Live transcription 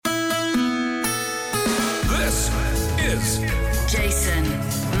is Jason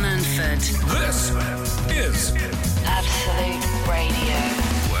Manford. This is Absolute Radio.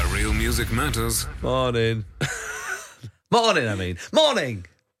 where real music matters. Morning. Morning.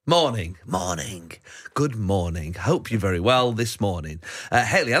 Good morning. Hope you're very well this morning.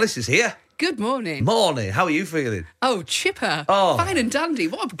 Hayley Ellis is here. Good morning. Morning. How are you feeling? Oh, chipper. Oh. Fine and dandy.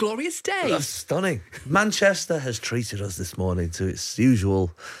 What a glorious day. That's stunning. Manchester has treated us this morning to its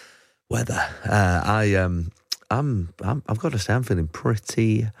usual weather. I've got to say, I'm feeling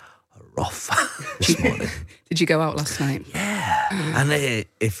pretty rough this morning. Did you go out last night? Yeah. And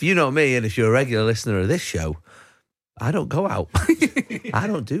if you know me and if you're a regular listener of this show, I don't go out. I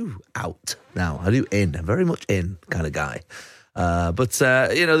don't do out now. I do in. I'm very much in kind of guy. But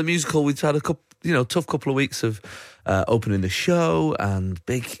the musical, we've had a couple, tough couple of weeks of opening the show and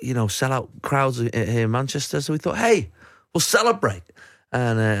big, sellout crowds here in Manchester. So we thought, hey, we'll celebrate.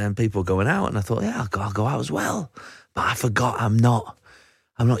 And people going out. And I thought, yeah, I'll go out as well. But I forgot I'm not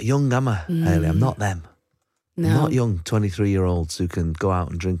young, am I, Hayley? I'm not them. No. I'm not young 23-year-olds who can go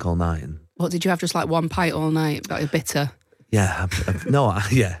out and drink all night. And What, did you have just like one pint all night? Like a bitter? yeah,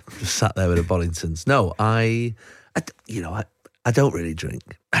 just sat there with a Bollingtons. No, I don't really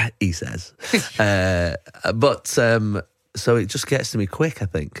drink, he says. So it just gets to me quick, I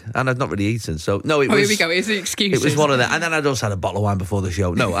think. And I've not really eaten. So, no, it was... here we go. It's the excuse. It was one of them. And then I just had a bottle of wine before the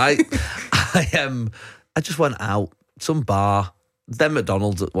show. No, I just went out, some bar, then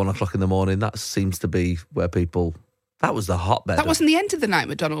McDonald's at 1 o'clock in the morning. That seems to be where people... That was the hotbed. That wasn't the end of the night,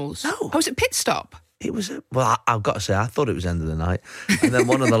 McDonald's. No. Oh, was it pit stop? It was... I've got to say, I thought it was the end of the night. And then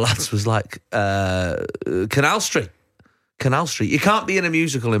one of the lads was like, Canal Street. You can't be in a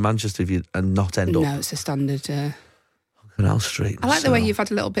musical in Manchester and not end up. No, it's a standard... Canal Street. I like the way you've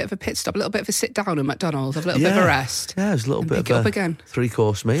had a little bit of a pit stop, a little bit of a sit down at McDonald's, a little bit of a rest. Yeah, it was a little And bit pick of it up a again.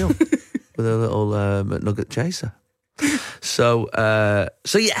 3-course meal with a little McNugget chaser. So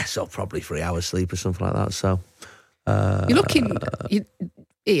probably 3 hours sleep or something like that. So You're looking...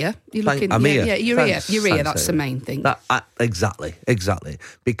 You're looking... I'm here. Yeah, you're Thanks, here. You're here. thanks, That's the main thing. Exactly.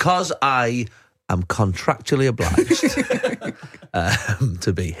 Because I am contractually obliged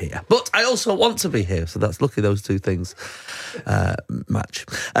to be here. But I also want to be here, so that's lucky those two things match.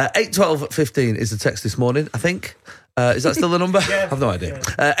 8 12 15 is the text this morning, I think. Is that still the number? Yeah. I've no idea.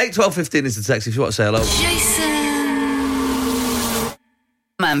 8 12 15 is the text if you want to say hello. Jason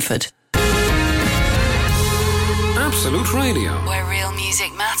Manford. Absolute Radio. Where real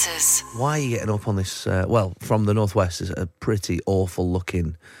music matters. Why are you getting up on this, from the northwest? Is a pretty awful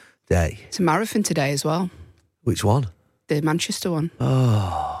looking day. It's a marathon today as well. Which one? The Manchester one.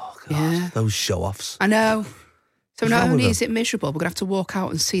 Oh, God. Yeah. Those show-offs. I know. So What's not wrong with only them? is it miserable, we're going to have to walk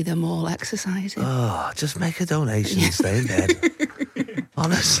out and see them all exercising. Oh, just make a donation and stay in bed.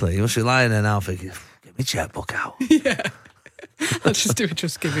 Honestly, you must be lying there now thinking, get my checkbook out. Yeah. I'll just do a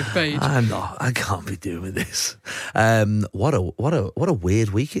Just Giving page. I can't be doing this. What a weird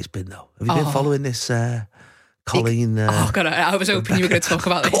week it's been, though. Have you been following this Colleen? God, I was hoping you were going to talk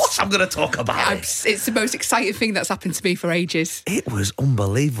about this. Of course I'm going to talk about it. It's the most exciting thing that's happened to me for ages. It was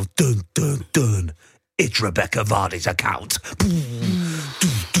unbelievable. Dun, dun, dun. It's Rebecca Vardy's account.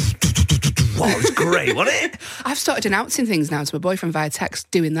 Wow, it was great, wasn't it? I've started announcing things now to my boyfriend via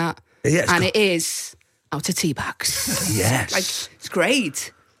text, doing that. Yeah, and it is out of tea bags. Yes. It's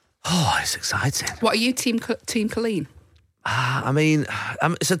great. Oh, it's exciting. What are you, Team Colleen?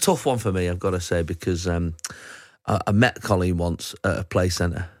 It's a tough one for me, I've got to say, because I met Colleen once at a play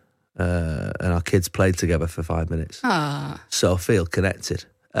centre and our kids played together for 5 minutes. So I feel connected.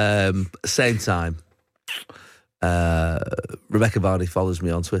 Same time, Rebecca Vardy follows me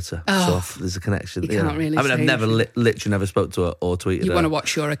on Twitter, so there's a connection. You can't really I've say never literally never spoke to her or tweeted You her. want to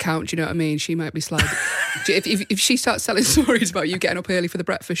watch your account, do you know what I mean? She might be sliding. if she starts telling stories about you getting up early for the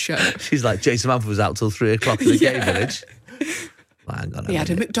breakfast show. She's like, Jason Manford was out till 3 o'clock in the gay village. Hang on a He had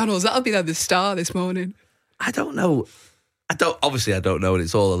a minute. McDonald's, that'll be the star this morning. I don't know. I don't know, and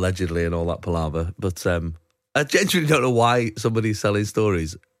it's all allegedly and all that palaver, but I genuinely don't know why somebody's selling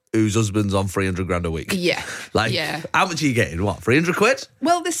stories whose husband's on 300 grand a week. Yeah. How much are you getting? What, 300 quid?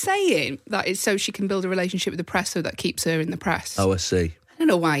 Well, they're saying that it's so she can build a relationship with the press, so that keeps her in the press. Oh, I see. I don't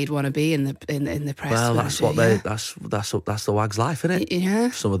know why you'd want to be in the press. Well, that's what that's the wag's life, isn't it?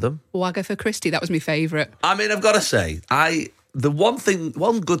 Yeah. Some of them. Wagatha Christie, that was my favourite. I mean, I've got to say, the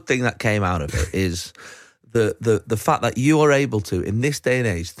one good thing that came out of it is the fact that you are able to, in this day and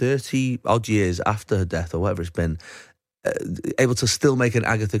age, 30 odd years after her death or whatever it's been, able to still make an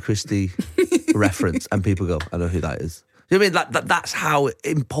Agatha Christie reference and people go, I know who that is. You know what I mean? That's how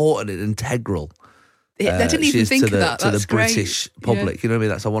important and integral I didn't even she is think to of that. To That's the British great. public. Yeah. You know what I mean?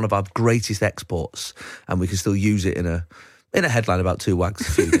 That's one of our greatest exports, and we can still use it in a headline about two wags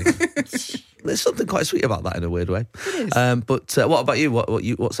feuding. There's something quite sweet about that in a weird way. It is. But what about you?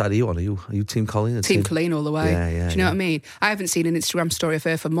 What side are you on? Are you Team Colleen? Or Team Colleen all the way. Yeah, Do you know what I mean? I haven't seen an Instagram story of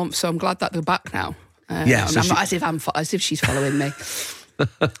her for months, so I'm glad that they're back now. Yeah, so I'm not as if she's following me.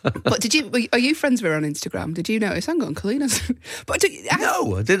 But are you friends with her on Instagram? Did you notice? Hang on, Colleen.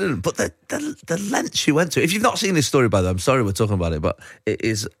 No, I didn't. But the length she went to. If you've not seen this story, by the way, I'm sorry we're talking about it, but it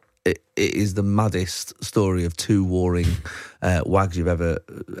is the maddest story of two warring wags you've ever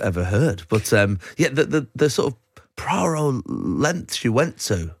heard. But the sort of proro length she went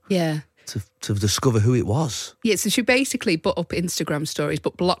to. Yeah. To discover who it was. Yeah, so she basically put up Instagram stories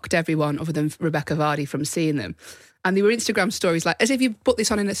but blocked everyone other than Rebecca Vardy from seeing them. And they were Instagram stories like, as if you put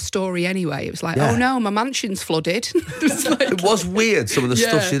this on in a story anyway. It was like, oh no, my mansion's flooded. It was weird, some of the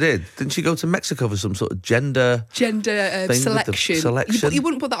stuff she did. Didn't she go to Mexico for some sort of gender selection? You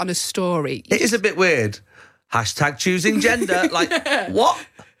wouldn't put that on a story. It is a bit weird. Hashtag choosing gender. Like, what?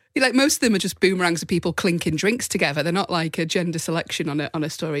 Like, most of them are just boomerangs of people clinking drinks together. They're not like a gender selection on a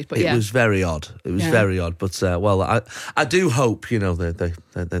story. But it was very odd. It was very odd. But I do hope they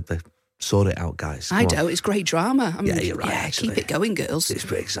sort it out, guys. I do. It's great drama. I mean, you're right. Yeah, keep it going, girls. It's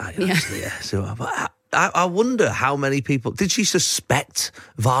pretty exciting, actually. Yeah. So, but I wonder how many people did she suspect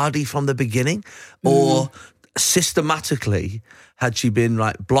Vardy from the beginning, or systematically had she been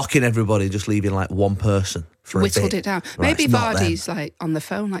like blocking everybody, just leaving like one person? Whittled it down. Right, maybe Vardy's like on the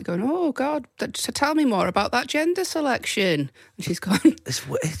phone, like going, "Oh God, tell me more about that gender selection." And she's gone.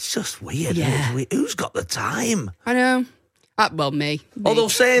 It's just weird. Yeah. Who's got the time? I know. Well, me. Although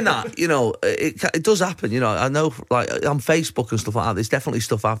saying that, it does happen. I know, like on Facebook and stuff like that. There's definitely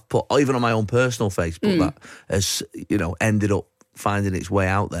stuff I've put, even on my own personal Facebook, that has ended up finding its way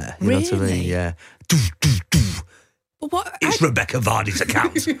out there. You know what I mean? Yeah. What? It's Rebecca Vardy's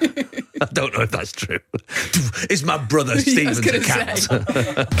account. I don't know if that's true. It's my brother Stephen's account.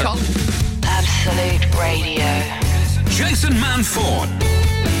 Absolute Radio. Jason Manford.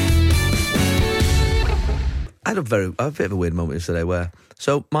 I had a bit of a weird moment yesterday where,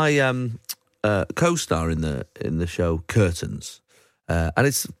 so my co-star in the show Curtains, and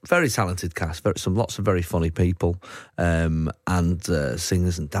it's a very talented cast, lots of very funny people, and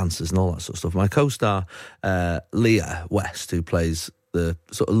singers and dancers and all that sort of stuff. My co-star Leah West, who plays the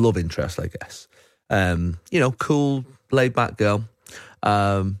sort of love interest, I guess, cool, laid back girl.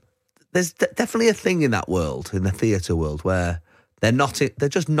 There's definitely a thing in that world, in the theatre world, where they're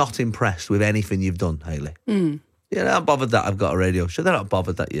just not impressed with anything you've done, Hayley. They're not bothered that I've got a radio show. They're not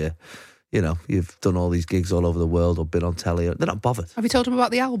bothered that you've done all these gigs all over the world or been on telly. They're not bothered. Have you told them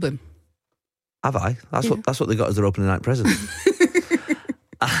about the album? Have I? That's what they got as their opening night present.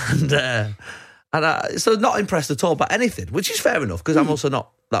 So not impressed at all by anything, which is fair enough, because I'm also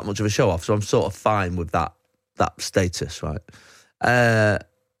not that much of a show off, so I'm sort of fine with that status, right? And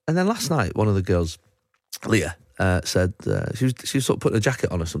then last night, one of the girls, Leah, said she was sort of putting a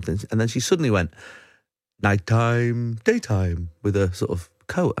jacket on or something, and then she suddenly went, nighttime, daytime, with a sort of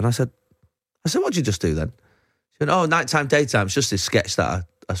coat. And I said, what'd you just do then? She went, oh, nighttime, daytime. It's just this sketch that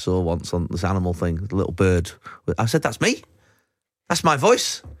I saw once on this animal thing, the little bird. I said, that's me. That's my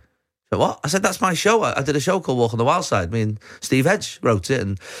voice. She went, what? I said, that's my show. I did a show called Walk on the Wild Side. Me and Steve Hedge wrote it,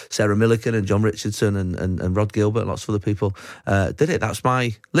 and Sarah Millican and John Richardson and Rod Gilbert and lots of other people did it.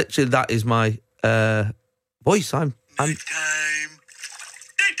 That is my voice. I'm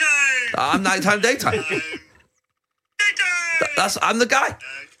nighttime, daytime. I'm the guy.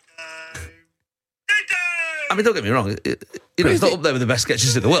 I mean, don't get me wrong. It's not up there with the best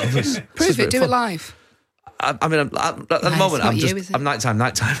sketches in the world. Prove it. Do it live. I mean, at the moment, I'm nighttime.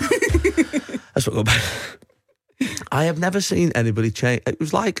 That's what I go back. I have never seen anybody change. It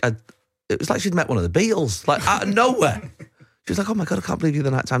was like she'd met one of the Beatles, like out of nowhere. She was like, "Oh my God, I can't believe you're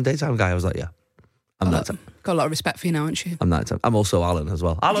the nighttime, daytime guy." I was like, "Yeah, I'm nighttime." Got a lot of respect for you now, aren't you? I'm nighttime. I'm also Alan as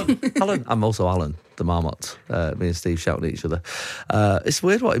well. Alan. I'm also Alan, the marmot. Me and Steve shouting at each other. It's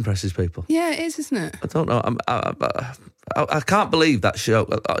weird what impresses people. Yeah, it is, isn't it? I don't know. I can't believe that show.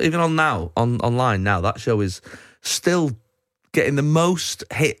 Even online now, that show is still getting the most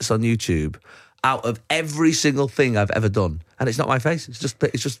hits on YouTube out of every single thing I've ever done, and it's not my face. It's just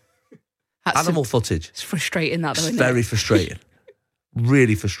animal footage. It's frustrating that, though, isn't it? Very frustrating.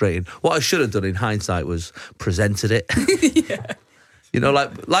 Really frustrating. What I should have done in hindsight was presented it. Yeah.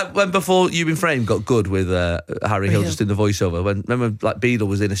 Like when before You've Been Framed got good with Harry Hill just in the voiceover. Remember, like Beadle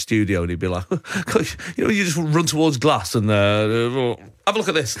was in a studio and he'd be like, you just run towards glass and have a look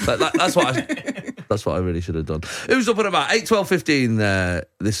at this. Like, that's what That's what I really should have done. Who's up and about? 8, 12, 15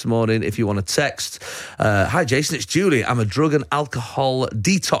 this morning if you want to text. Hi, Jason, it's Julie. I'm a drug and alcohol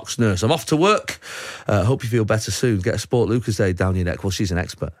detox nurse. I'm off to work. Hope you feel better soon. Get a Sport Lucozade down your neck. Well, she's an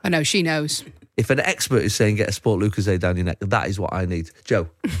expert. I know, she knows. If an expert is saying get a Sport Lucozade down your neck, that is what I need. Joe,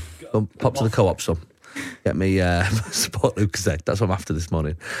 go pop to the co-op, son. Get me Sport Lucozade. That's what I'm after this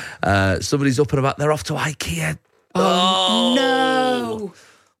morning. Somebody's up and about. They're off to IKEA. Oh, no.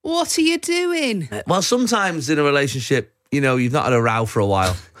 What are you doing? Well, sometimes in a relationship, you've not had a row for a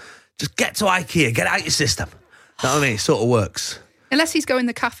while. Just get to IKEA. Get out your system. You know what I mean? It sort of works. Unless he's going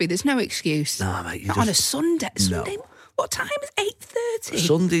the cafe, there's no excuse. No, mate. Not on a Sunday. No. What time is 8:30?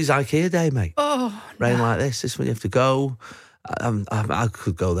 Sunday's IKEA day, mate. Oh, Rain like this is when you have to go. I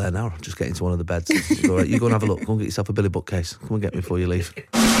could go there now. Just get into one of the beds. All right, you go and have a look. Go and get yourself a Billy bookcase. Come and get me before you leave.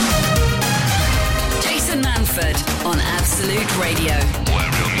 Jason Manford on Absolute Radio. Where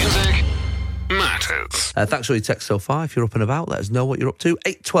real music matters. Thanks for your text so far. If you're up and about, let us know what you're up to.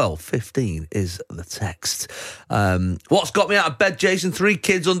 8, 12, 15 is the text. What's got me out of bed, Jason? 3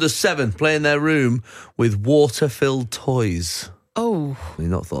 kids under 7 play in their room with water-filled toys. Oh. You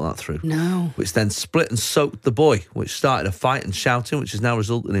not thought that through? No. Which then split and soaked the boy, which started a fight and shouting, which has now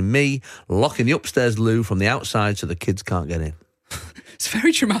resulted in me locking the upstairs loo from the outside so the kids can't get in. It's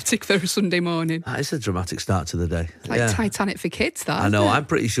very dramatic for a Sunday morning. That is a dramatic start to the day. Like Titanic for kids, that. I know. I'm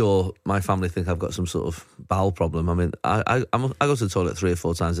pretty sure my family think I've got some sort of bowel problem. I mean, I go to the toilet 3 or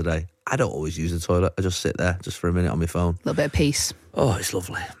 4 times a day. I don't always use the toilet. I just sit there just for a minute on my phone. A little bit of peace. Oh, it's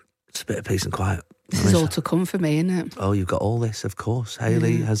lovely. It's a bit of peace and quiet. This is all to come for me, isn't it? Oh, you've got all this, of course.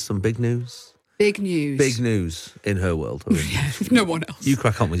 Hayley has some big news. Big news. Big news in her world. I mean, no one else. you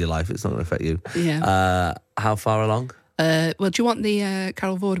crack on with your life. It's not going to affect you. Yeah. How far along? Well, do you want the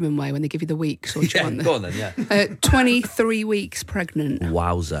Carol Vorderman way when they give you the weeks? Or do you want the... Go on then, yeah. 23 weeks pregnant.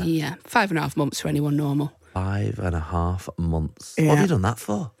 Wowzer. Yeah, 5.5 months for anyone normal. 5.5 months. Yeah. What have you done that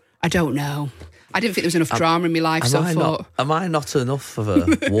for? I don't know. I didn't think there was enough drama in my life, so I thought... Am I not enough of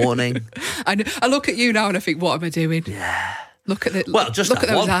a warning? I look at you now and I think, what am I doing? Yeah. Look at the, well, just look at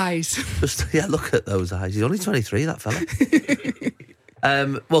those one. eyes. Look at those eyes. He's only 23, that fella.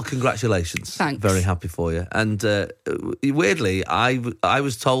 Well, congratulations. Thanks. Very happy for you. And weirdly, I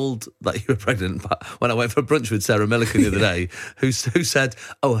was told that you were pregnant when I went for brunch with Sarah Milliken the other day, who said,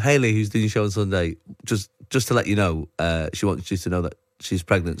 "Oh, Hayley, who's doing your show on Sunday, just to let you know, she wants you to know that she's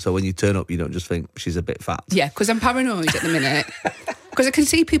pregnant. So when you turn up, you don't just think she's a bit fat." Yeah, because I'm paranoid at the minute. Because I can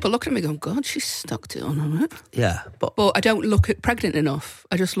see people looking at me going, God, she's stuck it on it. Yeah, but I don't look at pregnant enough.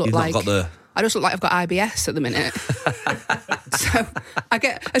 I just look you've like... not got the... I just look like I've got IBS at the minute. So I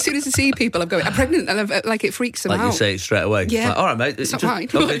get, as soon as I see people, I'm going, I'm pregnant, and it freaks them out. Like you say it straight away. Yeah. Like, all right, mate. It's not mine.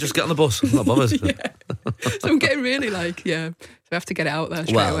 Okay, just get on the bus. I'm not bothered. So I'm getting really so I have to get it out there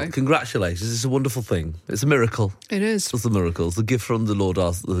straight away. Congratulations. It's a wonderful thing. It's a miracle. It is. It's a miracle. It's a gift from the Lord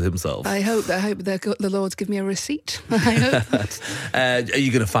himself. I hope the Lord's give me a receipt. I hope that. Are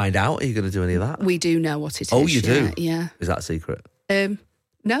you going to find out? Are you going to do any of that? We do know what it is. Oh, you do? Yeah. Is that secret?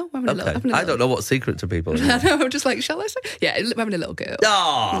 No, I'm having a little... I don't know what's secret to people. I know, I'm just like, shall I say? Yeah, I'm having a little girl.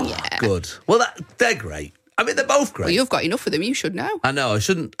 Oh, yeah. Good. Well, they're great. I mean, they're both great. Well, you've got enough of them. You should know. I know. I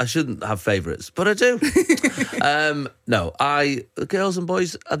shouldn't have favourites, but I do. No, girls and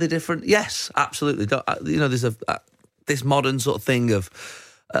boys, are they different? Yes, absolutely. There's this modern sort of thing of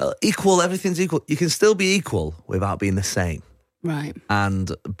equal. Everything's equal. You can still be equal without being the same. Right.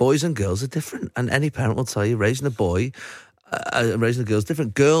 And boys and girls are different. And any parent will tell you, raising a boy and raising a girl is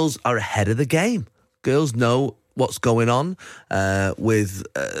different. Girls are ahead of the game. Girls know what's going on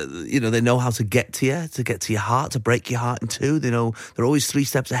they know how to get to you, to get to your heart, to break your heart in two. They know they're always 3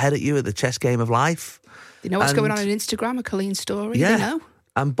 steps ahead at you at the chess game of life. They know what's going on Instagram, a Colleen story. Yeah. They know.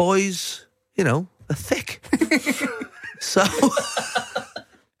 And boys, are thick. So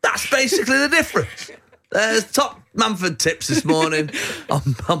that's basically the difference. There's top Manford tips this morning on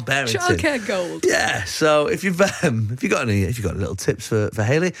parenting. Childcare gold. Yeah. So if you've got any little tips for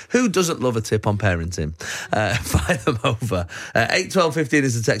Hayley, who doesn't love a tip on parenting, fire them over. 8, 12, 15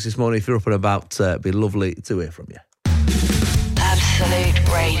 is the text this morning. If you're up and about, it'd be lovely to hear from you. Absolute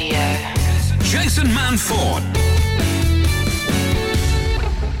Radio. Jason Manford.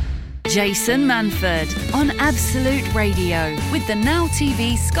 Jason Manford on Absolute Radio with the Now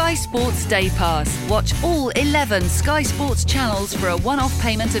TV Sky Sports Day Pass. Watch all 11 Sky Sports channels for a one-off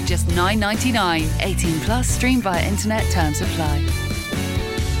payment of just $9.99. 18 plus, stream via internet, terms apply.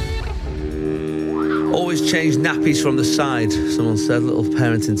 Always change nappies from the side. Someone said, little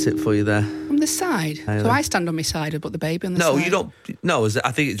parenting tip for you there. From the side. Hayley. So I stand on my side, but the baby on the side. No, you don't. No,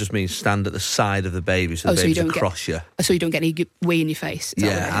 I think it just means stand at the side of the baby, so the baby's across you. So you don't get any wee in your face. Is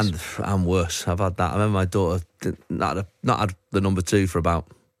that what it is? and worse. I've had that. I remember my daughter not had the number 2 for about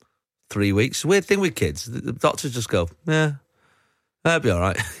 3 weeks. Weird thing with kids. The doctors just go, yeah, that'll be all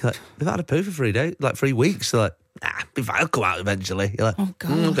right. Like, they've had a poo for 3 days, like 3 weeks. They're like, be fine, I'll come out eventually. You're like, oh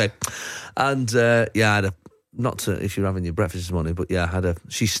God. Okay. And I had not to, if you're having your breakfast this morning, but yeah,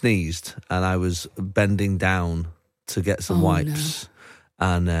 she sneezed and I was bending down to get some wipes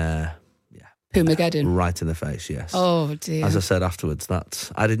and Poomageddon. right in the face, yes. Oh dear. As I said afterwards,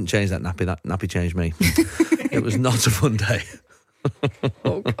 I didn't change that nappy changed me. It was not a fun day.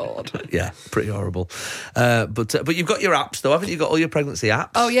 Oh God. Yeah, pretty horrible. But you've got your apps though, haven't you? Got all your pregnancy apps?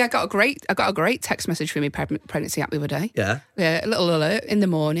 Oh yeah, I got a great text message from my pregnancy app the other day. Yeah. Yeah, a little alert in the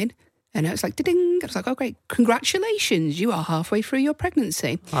morning. And it was like, ding. I was like, oh, great. Congratulations. You are halfway through your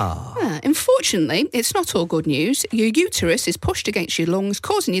pregnancy. Unfortunately, it's not all good news. Your uterus is pushed against your lungs,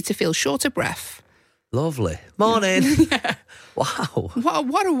 causing you to feel short of breath. Lovely. Morning. Yeah. Wow.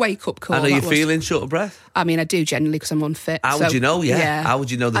 What a wake-up call. And are you feeling short of breath? I mean, I do generally because I'm unfit. How would you know? Yeah. How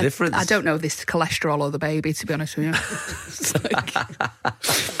would you know the difference? I don't know this cholesterol or the baby, to be honest with you. It's like...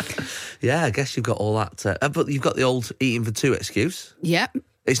 Yeah, I guess you've got all that. But you've got the old eating for 2 excuse. Yeah.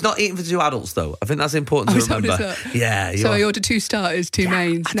 It's not eating for 2 adults, though. I think that's important to remember. Yeah. So I ordered 2 starters, 2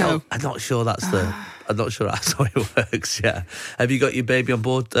 mains. I'm not sure that's I'm not sure that's how it works. Yeah. Have you got your baby on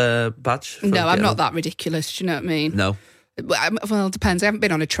board badge? No, I'm not that ridiculous. Do you know what I mean? No. Well, it depends. I haven't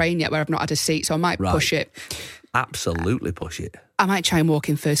been on a train yet where I've not had a seat, so I might push it. Absolutely push it. I might try and walk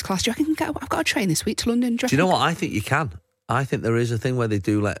in first class. Do you reckon I've got a train this week to London? Do you know what? I think you can. I think there is a thing where they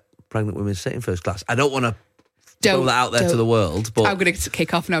do let pregnant women sit in first class. I don't want to throw that out there to the world, but I'm going to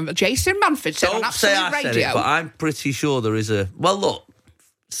kick off now. Jason Manford said on Absolute Radio. Said it, but I'm pretty sure there is a. Well, look,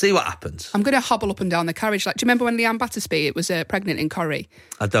 see what happens. I'm going to hobble up and down the carriage. Like, do you remember when Leanne Battersby was pregnant in Corrie?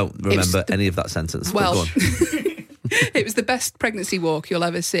 I don't remember any of that sentence. Well, go on. It was the best pregnancy walk you'll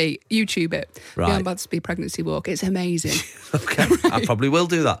ever see. YouTube it. Right. Leanne Battersby pregnancy walk. It's amazing. Okay, I probably will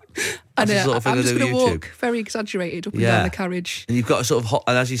do that. And the sort of thing I'm just going to walk very exaggerated up and down the carriage. And you've got a sort of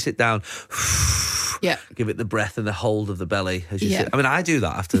and as you sit down, give it the breath and the hold of the belly as you sit. I mean, I do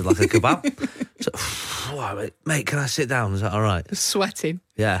that after like a kebab. So, mate, can I sit down? Is that all right? Sweating.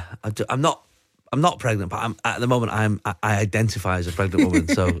 Yeah, I'm not pregnant, but at the moment I identify as a pregnant woman.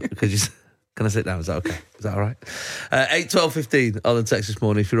 So can I sit down? Is that okay? Is that all right? 8, 12, 15 on the text this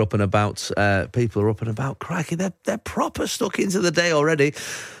morning. If you're up and about, people are up and about. Crikey, they're proper stuck into the day already.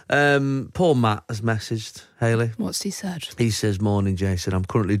 Poor Matt has messaged Hayley. What's he said? He says, morning, Jason. I'm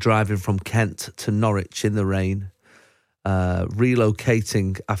currently driving from Kent to Norwich in the rain.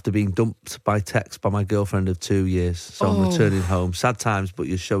 Relocating after being dumped by text by my girlfriend of 2 years. So I'm returning home. Sad times, but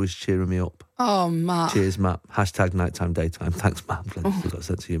your show is cheering me up. Oh, Matt. Cheers, Matt. #, nighttime, daytime. Thanks, Matt. You've got a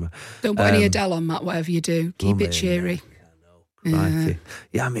sense of humour. Don't put any Adele on, Matt, whatever you do. Keep it cheery.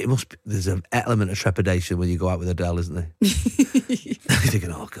 Yeah, I mean, it must be, there's an element of trepidation when you go out with Adele, isn't there? You're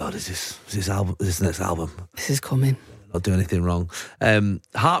thinking, oh, God, is this album? Is this the next album? This is coming. Not do anything wrong.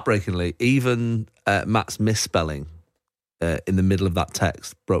 Heartbreakingly, even Matt's misspelling in the middle of that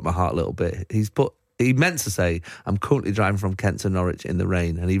text broke my heart a little bit. He meant to say, I'm currently driving from Kent to Norwich in the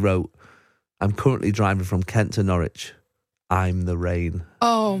rain. And he wrote, I'm currently driving from Kent to Norwich. I'm the rain.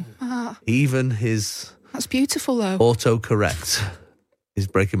 Oh, Matt. Even his... That's beautiful, though. Autocorrect is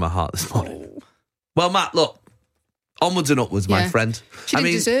breaking my heart this morning. Well, Matt, look, onwards and upwards, my friend. She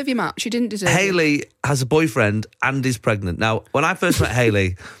didn't deserve you, Matt. She didn't deserve you. Hayley has a boyfriend and is pregnant. Now, when I first met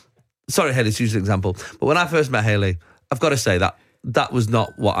Hayley... Sorry, Hayley, to use an example. But when I first met Hayley... I've got to say that was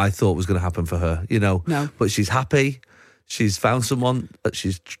not what I thought was going to happen for her, you know. No. But she's happy. She's found someone that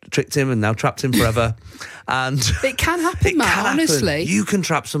she's tricked him and now trapped him forever. And it can happen, Matt, honestly. You can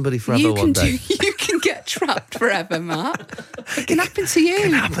trap somebody forever one day. You can get trapped forever, Matt. It can happen to you. It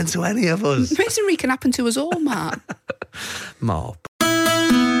can happen to any of us. Misery can happen to us all, Matt. Mob.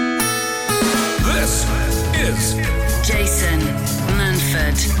 This is Jason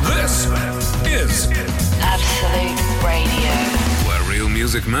Manford. This is Absolute Radio. where real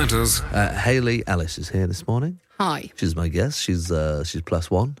music matters. Hayley Ellis is here this morning. Hi. She's my guest. She's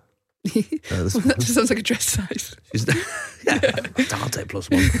 +1. That just sounds like a dress size. I'll take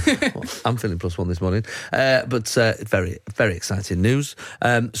 +1. Well, I'm feeling +1 this morning. But very, very exciting news.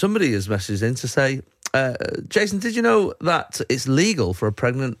 Somebody has messaged in to say, Jason, did you know that it's legal for a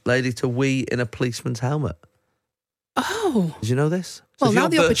pregnant lady to wee in a policeman's helmet? Oh. Did you know this? Well, now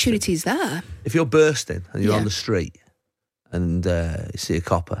the opportunity's there. If you're bursting and you're on the street and you see a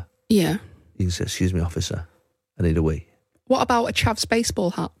copper, yeah, you can say, excuse me, officer, I need a wee. What about a Chavs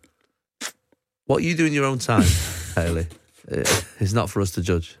baseball hat? What you do in your own time, Hayley, is not for us to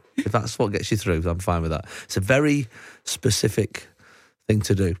judge. If that's what gets you through, I'm fine with that. It's a very specific thing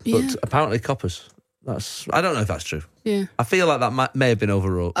to do. Yeah. But apparently coppers, I don't know if that's true. Yeah. I feel like that may have been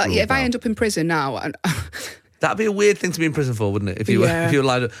overruled. Yeah, if I end up in prison now... That'd be a weird thing to be in prison for, wouldn't it? If you were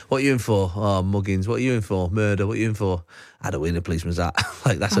lined up, what are you in for? Oh, muggings. What are you in for? Murder. What are you in for? I don't win a policeman's hat.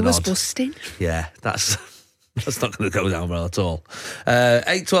 Like, that's an odd. busting. Yeah, that's not going to go down well at all.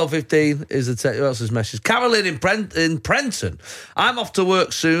 8, 12, 15 is the who else's message? Carolyn in Prenton. I'm off to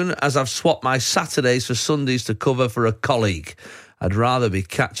work soon as I've swapped my Saturdays for Sundays to cover for a colleague. I'd rather be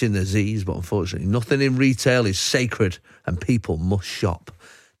catching the Z's, but unfortunately nothing in retail is sacred and people must shop.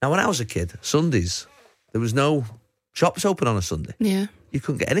 Now, when I was a kid, Sundays... There was no shops open on a Sunday. Yeah. You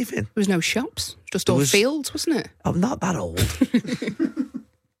couldn't get anything. There was no shops. Just all fields, wasn't it? I'm not that old.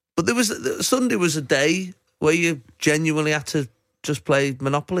 But Sunday was a day where you genuinely had to just play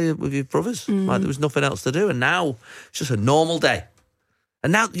Monopoly with your brothers. Like, there was nothing else to do. And now it's just a normal day.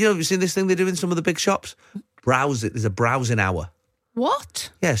 And now, have you seen this thing they do in some of the big shops? There's a browsing hour. What?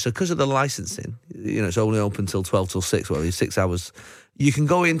 Yeah, so because of the licensing, it's only open till 12 till 6, whatever, 6 hours. You can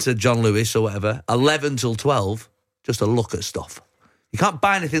go into John Lewis or whatever, 11 till 12, just to look at stuff. You can't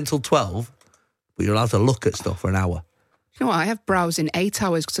buy anything till 12, but you're allowed to look at stuff for an hour. You know what? I have browsing 8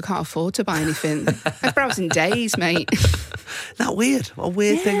 hours because I can't afford to buy anything. I have browsing days, mate. That weird? What a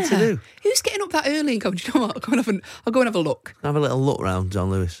weird thing to do. Who's getting up that early and going, do you know what? I'll go and have a look. Have a little look round John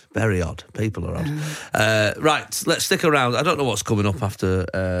Lewis. Very odd. People are odd. Right, let's stick around. I don't know what's coming up after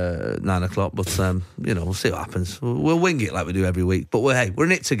 9 o'clock, but, we'll see what happens. We'll wing it like we do every week. But we're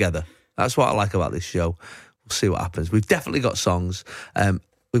in it together. That's what I like about this show. We'll see what happens. We've definitely got songs.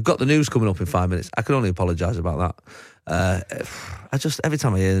 We've got the news coming up in 5 minutes. I can only apologise about that. Every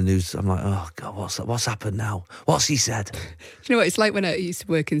time I hear the news, I'm like, oh God, what's happened now? What's he said? Do you know what it's like when I used to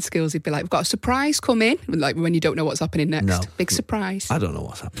work in schools? He'd be like, we've got a surprise coming, like when you don't know what's happening next. No. Big surprise. I don't know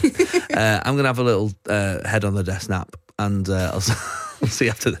what's happening. I'm going to have a little head on the desk nap, and I'll see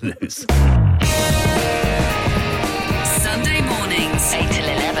you after the news. Sunday mornings, 8 till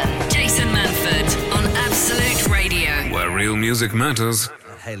 11. Jason Manford on Absolute Radio. Where real music matters.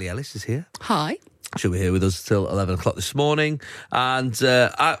 Hayley Ellis is here. Hi. She'll be here with us till 11 o'clock this morning. And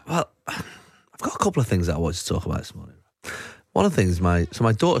I've got a couple of things that I wanted to talk about this morning. One of the things,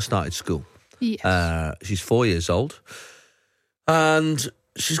 my daughter started school. Yes. She's 4 years old. And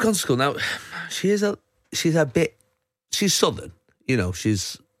she's gone to school. Now, she's southern.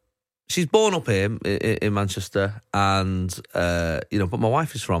 She's born up here in Manchester. And, but my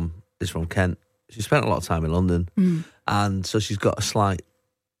wife is from Kent. She spent a lot of time in London. And so she's got a slight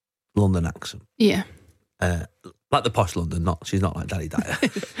London accent. Yeah. Like the posh London, she's not like Daddy Dyer.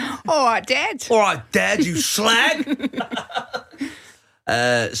 All right, Dad. All right, Dad, you slag.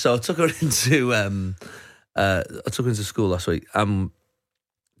 So I took her into school last week.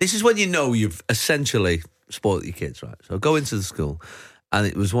 This is when you've essentially spoiled your kids, right? So I go into the school, and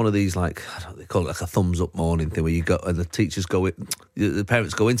it was one of these, like, I don't know, they call it like a thumbs up morning thing, where you go and the teachers go in, the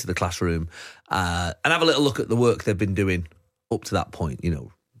parents go into the classroom and have a little look at the work they've been doing up to that point,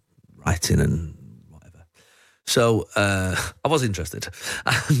 writing and whatever. So I was interested,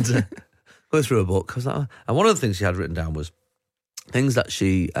 and going through a book, I was like, and one of the things she had written down was things that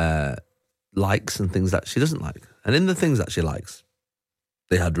she likes and things that she doesn't like. And in the things that she likes,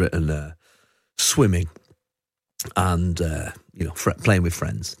 they had written swimming and playing with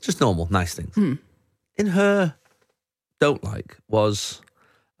friends, just normal, nice things. In her don't like was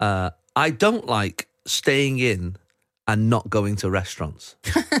I don't like staying in and not going to restaurants.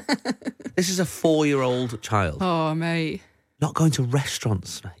 This is a 4-year-old child. Oh, mate. Not going to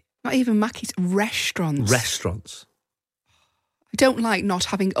restaurants, mate. Not even Mackey's, restaurants. Restaurants. I don't like not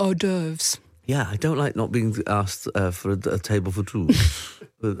having hors d'oeuvres. Yeah, I don't like not being asked for a table for two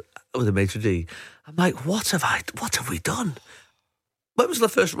with a maitre d'. I'm like, what have we done? When was the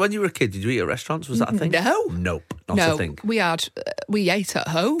first, when you were a kid, did you eat at restaurants? Was that a thing? No. Nope, not a thing. We ate at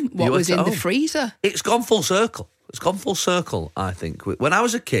home. What was in the freezer? It's gone full circle. I think. When I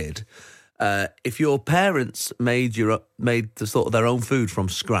was a kid, if your parents made the sort of their own food from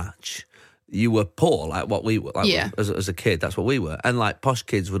scratch, you were poor, like what we were. As a kid, that's what we were. And like posh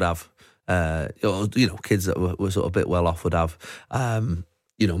kids would have, kids that were sort of a bit well off would have,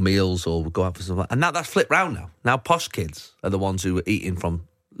 meals or would go out for something. And now that's flipped round now. Now posh kids are the ones who were eating from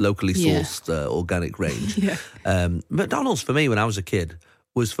locally sourced organic range. McDonald's for me when I was a kid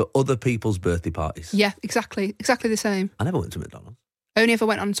was for other people's birthday parties. Yeah, exactly the same. I never went to McDonald's. Only ever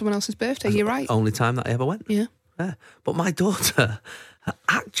went on someone else's birthday, you're right. Only time that I ever went. Yeah. Yeah. But my daughter,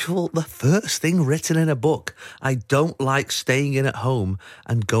 the first thing written in a book, I don't like staying in at home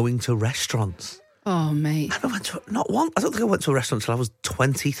and going to restaurants. Oh, mate. I went to, not one. I don't think I went to a restaurant until I was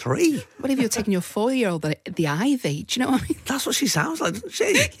 23. What if you're taking your 4-year-old the Ivy? Do you know what I mean? That's what she sounds like, doesn't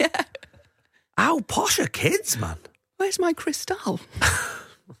she? Yeah. How posh are kids, man? Where's my crystal?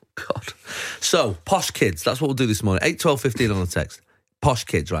 God. So, posh kids. That's what we'll do this morning. 8, 12, 15 on the text. Posh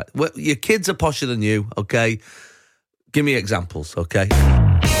kids, right? Well, your kids are posher than you, okay? Give me examples, okay?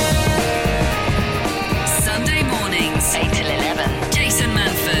 Sunday mornings, 8 till 11. Jason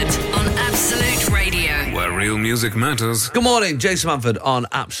Manford on Absolute Radio. Where real music matters. Good morning, Jason Manford on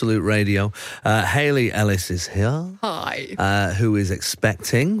Absolute Radio. Hayley Ellis is here. Hi. Who is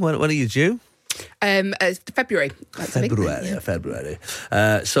expecting. When are you due? February. That's a big thing, yeah. February.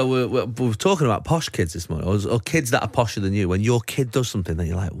 So we're talking about posh kids this morning, or kids that are posher than you. When your kid does something that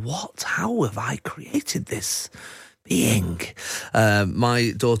you're like, what? How have I created this being?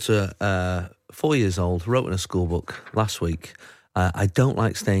 My daughter, 4 years old, wrote in a school book last week, I don't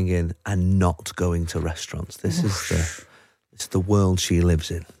like staying in and not going to restaurants. This is the world she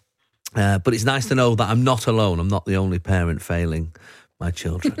lives in. But it's nice to know that I'm not alone. I'm not the only parent failing my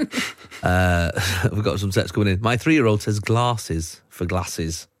children. We've got some texts coming in. My 3-year-old says glasses for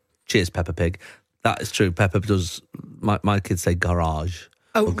glasses. Cheers, Peppa Pig. That is true. Peppa does. My kids say garage.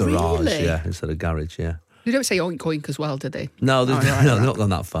 Oh, or garage, really? yeah, instead of garage, yeah. They don't say oink oink as well, do they? No, they've not gone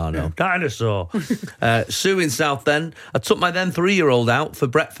that far, no. Dinosaur. Sue in Southend. I took my then 3-year-old out for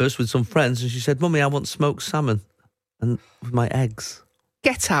breakfast with some friends and she said, Mummy, I want smoked salmon and with my eggs.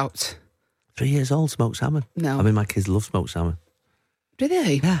 Get out. 3 years old, smoked salmon. No. I mean, my kids love smoked salmon. Do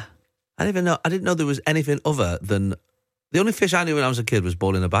they? Yeah. I didn't know there was anything other than... The only fish I knew when I was a kid was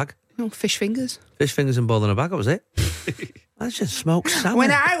boiled in a bag. Oh, fish fingers. Fish fingers and boiled in a bag, that was it. That's just smoked salmon.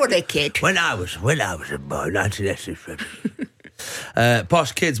 When I was a kid. When I was a boy, 1986.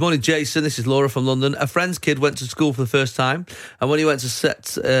 Posh kids. Morning, Jason. This is Laura from London. A friend's kid went to school for the first time, and when he went to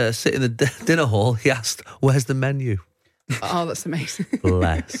sit in the dinner hall, he asked, "Where's the menu?" Oh, that's amazing.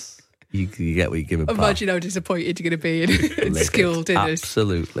 Bless. You get what you give him. Imagine how disappointed you're going to be in school dinners.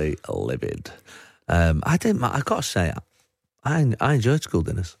 Absolutely livid. I got to say, I enjoyed school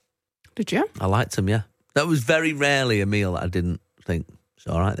dinners. Did you? I liked them, yeah. That was very rarely a meal that I didn't think, it's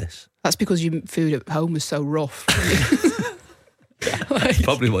all right, this. That's because your food at home was so rough. That's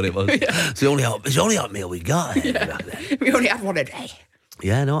probably what it was. Yeah. It's the only hot meal we got. Yeah. We only had one a day.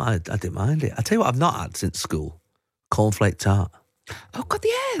 Yeah, no, I didn't mind it. I tell you what I've not had since school. Cornflake tart. Oh, God,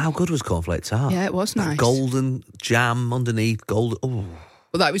 yeah. How good was cornflake tart? Yeah, it was nice. Golden jam underneath, golden... Oh.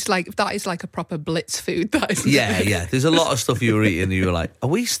 Well, that is like a proper blitz food, that isn't Yeah, it? yeah. There's a lot of stuff you were eating and you were like, are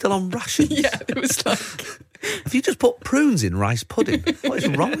we still on rations? Yeah, it was like... Have you just put prunes in rice pudding? What is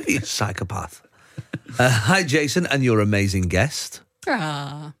wrong with you, psychopath? Hi, Jason, and your amazing guest.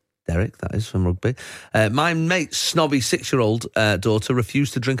 Ah. Derek, that is, from rugby. My mate's snobby 6-year-old daughter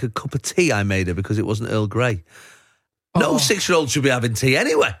refused to drink a cup of tea I made her because it wasn't Earl Grey. No 6-year-old should be having tea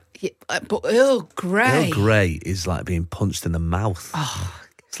anyway. Yeah, but Earl Grey. Earl Grey is like being punched in the mouth. Oh.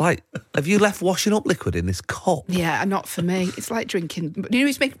 It's like, have you left washing up liquid in this cup? Yeah, not for me. It's like drinking... You know,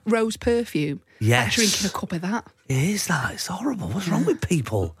 it's make rose perfume. Yes. Like drinking a cup of that. It is that. It's horrible. What's wrong with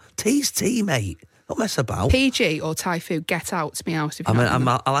people? Tea's tea, mate. Don't mess about. PG or Thai food, get out to my house. If I mean,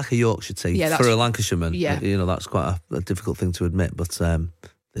 I like a Yorkshire tea. Yeah, for a Lancashireman. Yeah. You know, that's quite a difficult thing to admit, but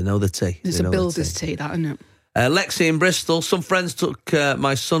they know the tea. It's a builder's tea, that, isn't it? Lexi in Bristol. Some friends took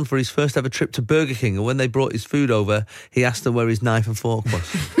my son for his first ever trip to Burger King, and when they brought his food over, he asked them where his knife and fork was.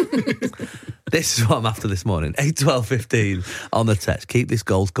 This is what I'm after this morning. 8, 12, 15 on the text. Keep this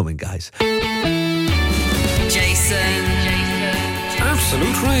gold coming, guys. Jason.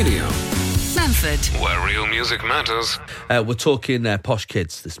 Absolute Radio. Manford. Where real music matters. We're talking posh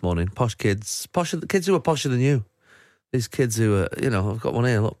kids this morning. Posh kids. The kids who are posher than you. These kids who are, I've got one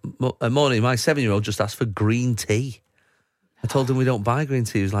here. Look, morning, my 7-year-old just asked for green tea. I told him we don't buy green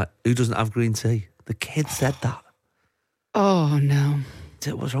tea. He was like, who doesn't have green tea? The kid said that. Oh, no.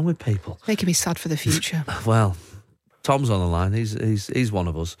 What's wrong with people? Making me sad for the future. Well, Tom's on the line. He's one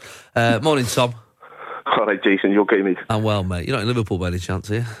of us. Morning, Tom. All right, Jason, you okay, mate? I'm well, mate. You're not in Liverpool by any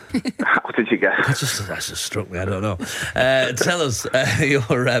chance, are you? How did you get? That just struck me. I don't know. Tell us, your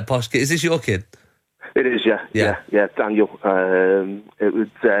posh kid. Is this your kid? It is, yeah, Daniel. It was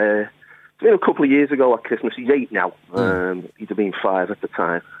it's been a couple of years ago at Christmas. He's 8 now. He'd have been 5 at the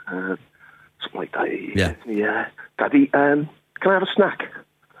time, something like that. He said to me, Daddy, can I have a snack?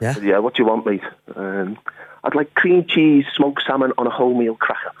 Yeah. I said, yeah. What do you want, mate? I'd like cream cheese, smoked salmon on a wholemeal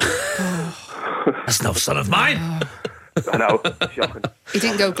cracker. That's no son of mine. I know, shocking. He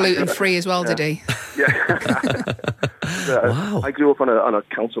didn't go gluten-free as well, did he? Yeah. Wow. I grew up on a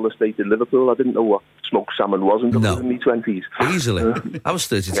council estate in Liverpool. I didn't know what smoked salmon was until I was in my 20s. Easily. I was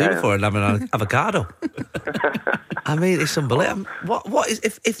 32 before I'd have an avocado. I mean, it's unbelievable. What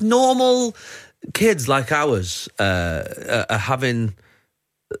is if normal kids like ours are having,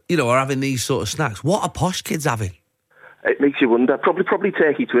 are having these sort of snacks, what are posh kids having? It makes you wonder. Probably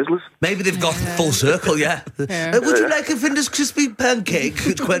turkey Twizzlers. Maybe they've got full circle, yeah. Would you like a Finder's Crispy pancake,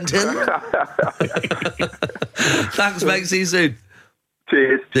 Quentin? Thanks, mate. See you soon.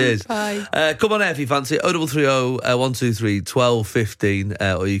 Cheers. Bye. Come on, if you fancy it. 0330 123 1215,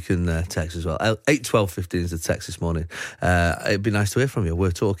 or you can text as well. 81215 is the text this morning. It'd be nice to hear from you.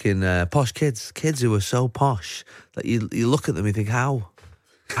 We're talking posh kids who are so posh that you look at them and you think, how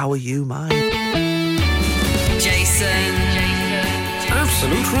are you mine? Jason.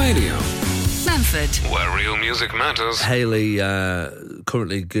 Absolute Radio, Manford. where real music matters. Hayley,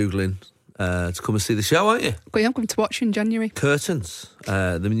 currently Googling to come and see the show, aren't you? But yeah, I'm going to watch in January. Curtains,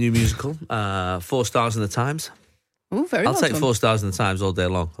 the new musical, 4 stars in the Times. Oh, very I'll well take done. 4 stars in the Times all day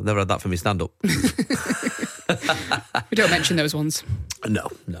long. I've never had that for me stand-up. We don't mention those ones. No.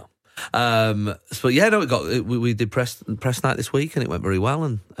 But yeah, we did press night this week and it went very well.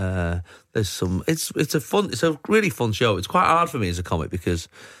 And there's some. It's a really fun show. It's quite hard for me as a comic because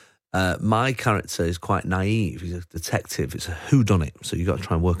my character is quite naive. He's a detective. It's a whodunit, so you've got to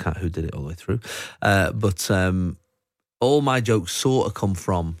try and work out who did it all the way through. But all my jokes sort of come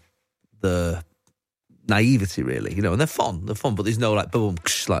from the naivety, really, and they're fun, but there's no boom,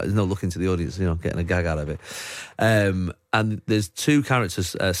 there's no look into the audience, getting a gag out of it. And there's 2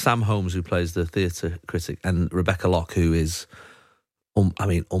 characters, Sam Holmes, who plays the theatre critic, and Rebecca Locke, who is,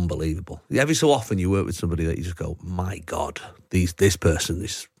 unbelievable. Every so often you work with somebody that you just go, my God, this person,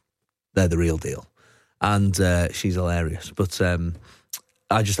 they're the real deal. And she's hilarious. But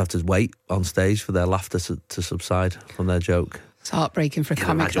I just have to wait on stage for their laughter to subside from their joke. It's heartbreaking for a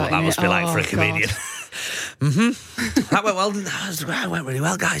comic. Imagine what that must be like for a comedian. That went well. That went really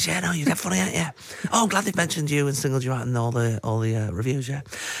well, guys. Yeah, no, you get funny, ain't you? Oh, I'm glad they've mentioned you and singled you out in all the reviews. Yeah.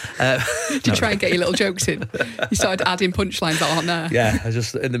 Did you try and get your little jokes in? You started adding punchlines that aren't there. Yeah, I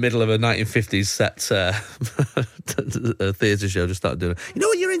just in the middle of a 1950s set theatre show, just started doing it. You know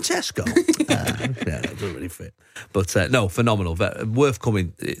when you're in Tesco? Yeah, it doesn't really fit. But no, phenomenal. Worth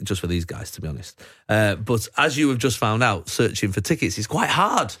coming just for these guys, to be honest. But as you have just found out, searching for tickets is quite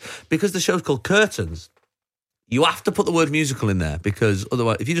hard because the show's called Curtains. You have to put the word musical in there because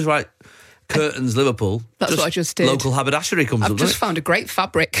otherwise, if you just write Curtains Liverpool, that's what I just did. Local haberdashery comes up. I've just found a great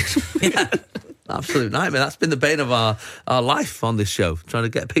fabric. Yeah, absolute nightmare. That's been the bane of our life on this show, trying to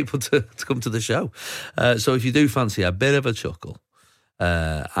get people to come to the show. So if you do fancy a bit of a chuckle,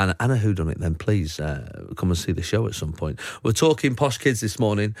 and a whodunit, then please come and see the show at some point. We're talking posh kids this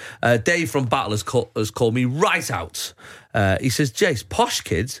morning. Dave from Battle has called me right out. He says, Jace, posh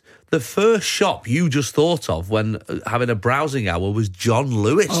kids, the first shop you just thought of when having a browsing hour was John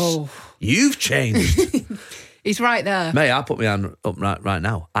Lewis. Oh. You've changed. He's right there. Mate, I'll put my hand up right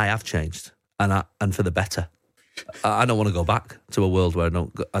now. I have changed, and for the better. I don't want to go back to a world where I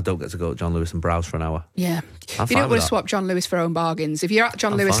don't get to go to John Lewis and browse for an hour. Yeah. You don't want to swap John Lewis for own bargains. If you're at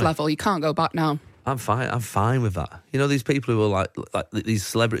John Lewis level, you can't go back now. I'm fine with that. These people who are like these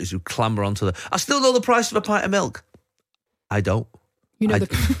celebrities who clamber onto I still know the price of a pint of milk. I don't.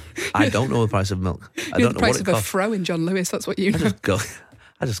 I don't know the price of milk. I don't know the price of a fro in John Lewis. That's what you know.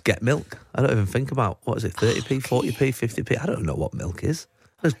 I just get milk. I don't even think about, what is it, 30p, 40p, 50p? I don't know what milk is.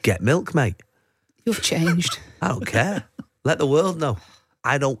 I just get milk, mate. You've changed. I don't care. Let the world know.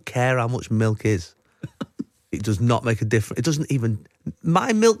 I don't care how much milk is. It does not make a difference. It doesn't even...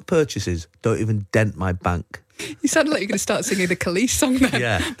 My milk purchases don't even dent my bank. You sounded like you're going to start singing the Khalees song there.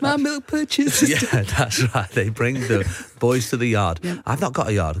 Yeah. My milk purchases. Yeah, that's right. They bring the boys to the yard. Yeah. I've not got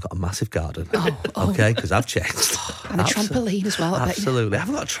a yard. I've got a massive garden. Okay, because I've changed. And a trampoline as well, I bet you. Absolutely. I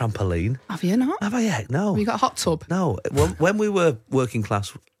haven't got a trampoline. Have you not? Have I yet? No. Have you got a hot tub? No. When we were working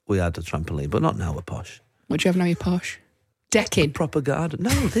class, we had a trampoline, but not now we're posh. What do you have now, you're posh? Decking. Proper garden.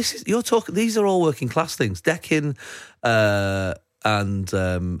 No, you're talking. These are all working class things. Decking, and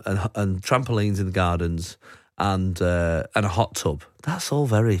trampolines in the gardens, and a hot tub. That's all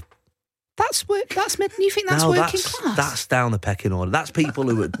very. That's work. You think that's working class? That's down the pecking order. That's people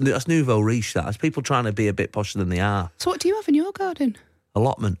that's nouveau riche. That's people trying to be a bit posher than they are. So what do you have in your garden?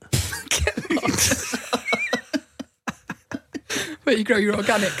 Allotment. Where you grow your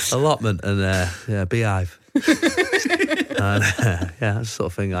organics. Allotment and beehive. And, yeah, that's the sort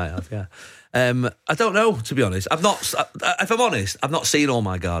of thing I have, yeah. I don't know, to be honest. If I'm honest, I've not seen all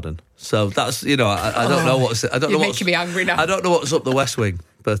my garden. So that's, I don't know what's... You're making me angry now. I don't know what's up the West Wing,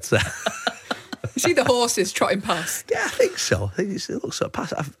 but... See the horses trotting past? Yeah, I think so. I think it looks sort of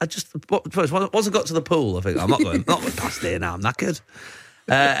past. Once I got to the pool, I think I'm not going past here now. I'm knackered.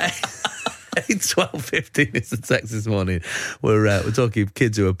 8:12:15 is the text this morning. We're talking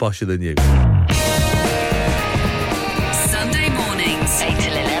kids who are posher than you. Sunday mornings, 8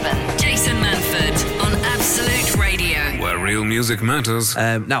 till 11. Jason Manford on Absolute Radio. Where real music matters.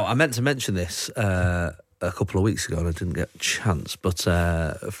 Now, I meant to mention this a couple of weeks ago and I didn't get a chance, but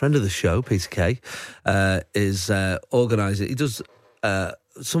a friend of the show, Peter Kay, is organising. He does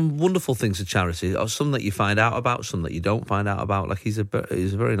some wonderful things for charity, or some that you find out about, some that you don't find out about. Like he's a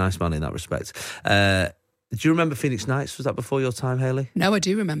very nice man in that respect. Do you remember Phoenix Nights? Was that before your time, Hayley? No, I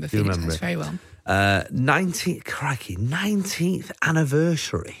do remember Phoenix Nights very well. 19th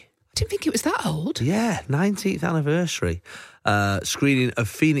anniversary. I didn't think it was that old. Yeah, 19th anniversary screening of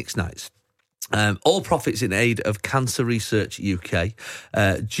Phoenix Nights. All profits in aid of Cancer Research UK.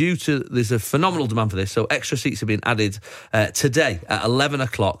 There's a phenomenal demand for this, so extra seats have been added today at 11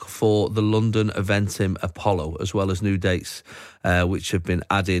 o'clock for the London Eventim Apollo, as well as new dates which have been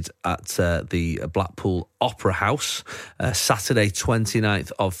added at the Blackpool Opera House, Saturday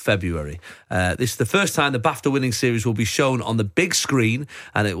 29th of February. This is the first time the BAFTA-winning series will be shown on the big screen,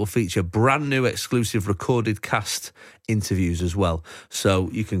 and it will feature brand new exclusive recorded cast interviews as well. So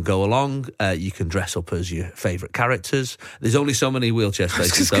you can go along, you can dress up as your favourite characters. There's only so many wheelchair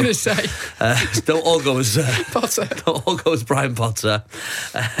spaces. I was just going to say. Don't all go as Potter. Don't all go as Brian Potter.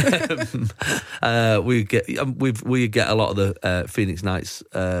 We get a lot of the Phoenix Nights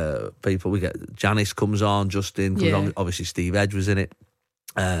people. We get Janice comes on, Justin comes on. Obviously, Steve Edge was in it.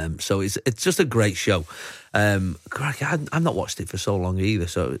 So it's just a great show. I've not watched it for so long either,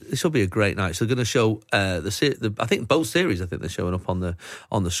 so this will be a great night. So they're going to show I think both series. I think they're showing up on the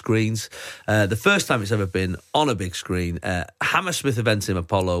screens. The first time it's ever been on a big screen. Hammersmith Eventim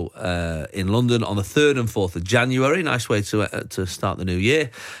Apollo in London on the 3rd and 4th of January. Nice way to start the new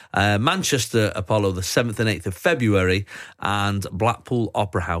year. Manchester Apollo the 7th and 8th of February, and Blackpool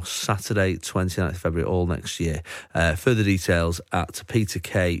Opera House Saturday 29th of February, all next year. Further details at peterk.co.uk,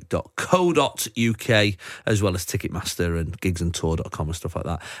 as well as Ticketmaster and gigsandtour.com and stuff like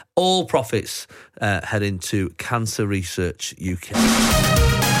that. All profits head into Cancer Research UK.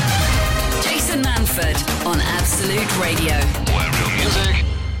 Jason Manford on Absolute Radio. Where real music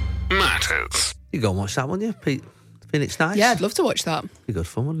matters. You go and watch that, wouldn't you, Pete? Phoenix Nights? Yeah, I'd love to watch that. Be good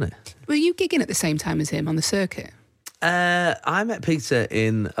fun, wouldn't it? Were you gigging at the same time as him on the circuit? I met Peter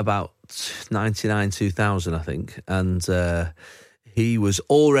in about 99, 2000, I think, and he was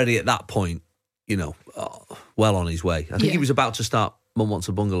already at that point, well on his way. I think he was about to start Mum Wants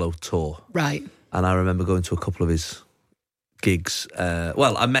a Bungalow tour. Right. And I remember going to a couple of his gigs.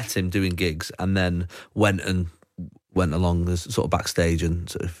 I met him doing gigs and then went along as sort of backstage and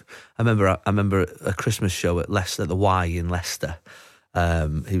sort of. I remember a Christmas show at Leicester, the Y in Leicester.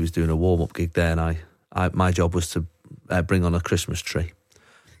 He was doing a warm-up gig there, and my job was to bring on a Christmas tree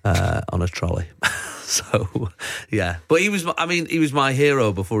on a trolley. So yeah, but he was my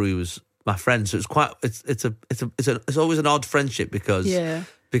hero before he was my friend. So it's always an odd friendship because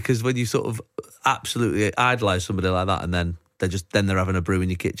when you sort of absolutely idolise somebody like that, and then they're having a brew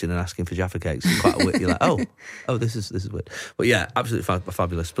in your kitchen and asking for Jaffa cakes. It's quite a wit. You're like, oh, this is weird. But yeah, absolutely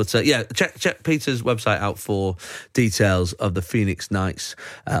fabulous. But check Peter's website out for details of the Phoenix Nights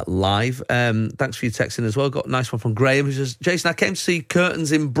live. Thanks for your texting as well. Got a nice one from Graham who says, Jason, I came to see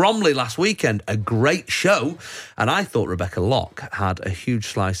Curtains in Bromley last weekend. A great show. And I thought Rebecca Locke had a huge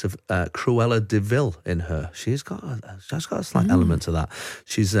slice of Cruella de Vil in her. She's got a slight element to that.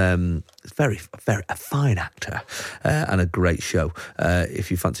 She's very, very a fine actor and a great show.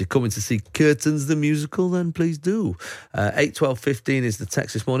 If you fancy coming to see Curtains the musical, then please do. 8:12:15 is the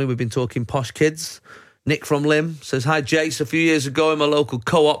text this morning. We've been talking posh kids. Nick from Lymm says, hi Jace, a few years ago in my local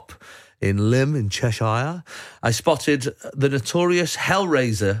co-op in Lymm in Cheshire, I spotted the notorious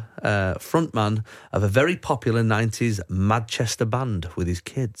Hellraiser frontman of a very popular 90s Manchester band with his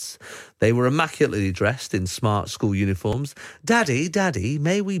kids. They were immaculately dressed in smart school uniforms. Daddy,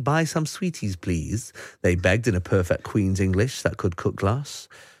 may we buy some sweeties, please? They begged in a perfect Queen's English that could cut glass.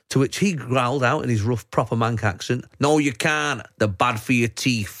 To which he growled out in his rough, proper Manc accent, no, you can't. They're bad for your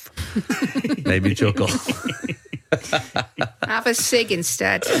teeth. Made me chuckle. Have a cig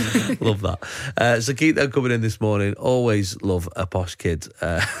instead. Love that. So keep them coming in this morning. Always love a posh kid.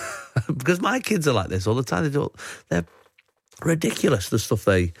 Because my kids are like this all the time. They're ridiculous, the stuff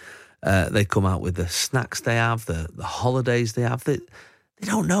they They come out with the snacks they have, the holidays they have. They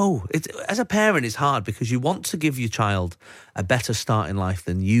don't know. As a parent, it's hard because you want to give your child a better start in life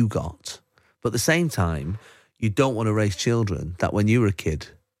than you got. But at the same time, you don't want to raise children that when you were a kid,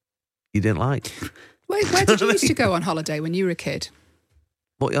 you didn't like. Where did you used to go on holiday when you were a kid?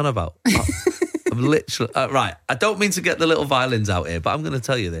 What are you on about? I'm literally... right, I don't mean to get the little violins out here, but I'm going to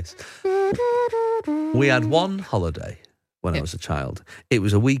tell you this. We had one holiday when I was a child. It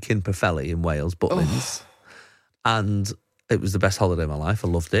was a week in Pwllheli in Wales, Butlins. And it was the best holiday of my life. I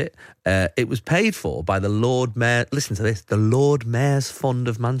loved it. It was paid for by the Lord Mayor... Listen to this. The Lord Mayor's Fund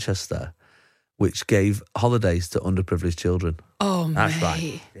of Manchester, which gave holidays to underprivileged children. Oh, mate. That's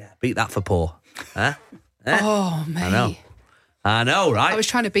right. Yeah, beat that for poor. Huh? Oh, mate. I know, right? I was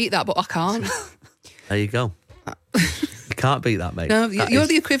trying to beat that, but I can't. There you go. You can't beat that, mate. No, you're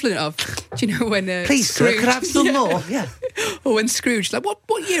the equivalent of, do you know when... Please, Scrooge, sir, could I have some more? Yeah. Or when Scrooge, like,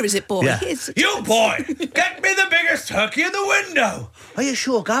 what year is it, boy? Yeah. You boy, get me the biggest turkey in the window. Are you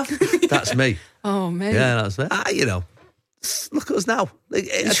sure, Gav? That's me. Oh, mate. Yeah, that's me. You know, look at us now.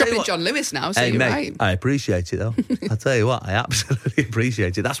 You're shopping John Lewis now, so hey, you're mate, right. I appreciate it, though. I tell you what, I absolutely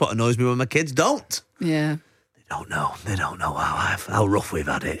appreciate it. That's what annoys me when my kids don't. Yeah. They don't know how rough we've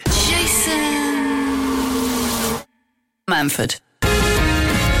had it. Jason Manford,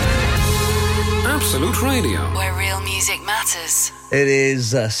 Absolute Radio. where real music matters. It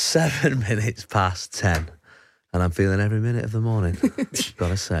is 7 minutes past 10, and I'm feeling every minute of the morning,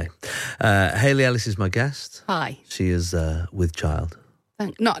 gotta say. Hayley Ellis is my guest. Hi. She is with child.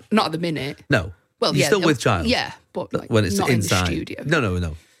 Not at the minute. No. Well, You're yeah, still with child. Yeah, but like, when it's not inside. in the studio.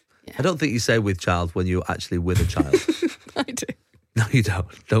 No. Yeah. I don't think you say with child when you're actually with a child. I do. No, you don't.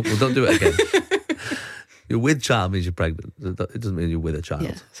 Don't do it again. You're with child means you're pregnant. It doesn't mean you're with a child.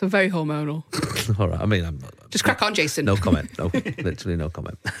 Yeah, so very hormonal. All right. I mean, I'm not. Just crack on, Jason. No comment. No, literally no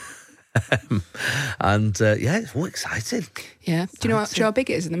comment. And yeah, it's all exciting. Yeah. Do you know how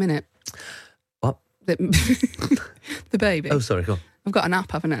big it is in a minute? What? The baby. Oh, sorry. Go on. I've got an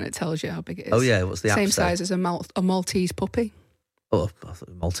app, haven't I? And it tells you how big it is. Oh yeah. What's the app? Same say? size as a Maltese puppy. Oh, I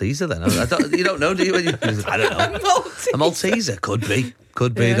thought Malteser then. You don't know, do you? I don't know. A Malteser could be.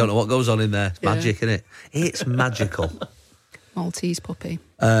 Yeah. Don't know what goes on in there. It's magic, isn't it? It's magical. Maltese puppy.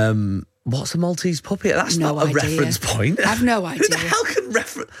 What's a Maltese puppy? That's No not a idea. reference point. I've no Who the idea. hell can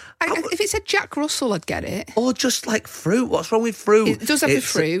reference? If it said Jack Russell, I'd get it. Or just like fruit. What's wrong with fruit? It does have the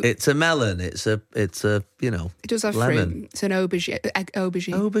fruit. It's a melon. It's a you know. It does have lemon. fruit. It's an aubergine.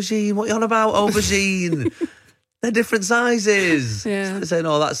 Aubergine. What are you on about? Aubergine. They're different sizes. Yeah. They're saying,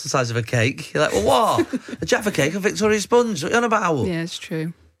 that's the size of a cake. You're like, well, what? A Jaffa cake, a Victoria sponge. What are you on about? Yeah, it's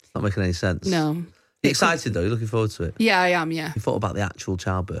true. It's not making any sense. No. You excited though? You're looking forward to it? Yeah, I am, yeah. You thought about the actual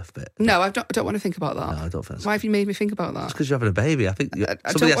childbirth bit? No, I don't want to think about that. No, I don't think so. Why have you made me think about that? It's because you're having a baby. I think I somebody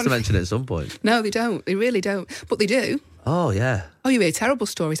don't has wanna to mention it at some point. No, they don't. They really don't. But they do. Oh, yeah. Oh, you hear terrible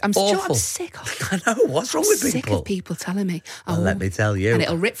stories. I'm Awful. sick of it. I know. What's wrong with Sick people? of people telling me. Well, let me tell you. And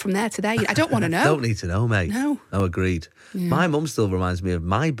it'll rip from there to there. I don't want to know. Don't need to know, mate. No. Agreed. Yeah. My mum still reminds me of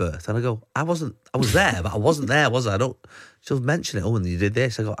my birth. And I go, I was there, but I wasn't there, was I? She'll mention it. Oh, and you did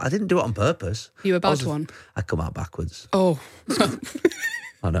this. I go, I didn't do it on purpose. You a bad one? I come out backwards. Oh.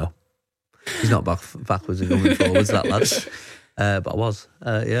 I know. He's not backwards and going forwards, that lad. But I was.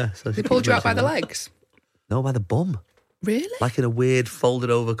 Yeah. So They pulled you out by the legs? No, by the bum. Really? Like in a weird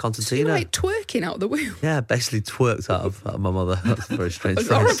folded over So you're concertina. like twerking out the womb? Yeah, basically twerked out of my mother. That's a very strange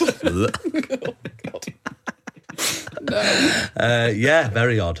That's phrase. Yeah,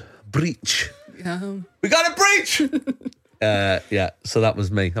 very odd. Breach. Yeah. We got a breach! Yeah, so that was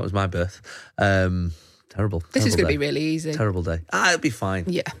me. That was my birth. Terrible. This is going to day. be really easy. Terrible day. It'll be fine.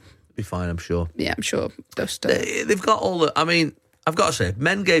 Yeah. It'll be fine, I'm sure. Yeah, I'm sure. They've got all the... I mean, I've got to say, if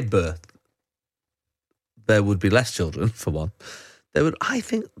men gave birth, there would be less children, for one. I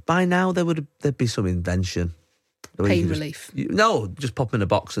think by now there'd be some invention. Pain relief. Just pop in a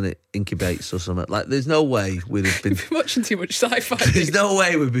box and it incubates or something. Like, there's no way we'd have been... Watching too much sci-fi. There's no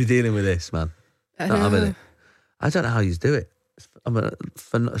way we'd be dealing with this, man. I Not having know. it. I don't know how you do it. It's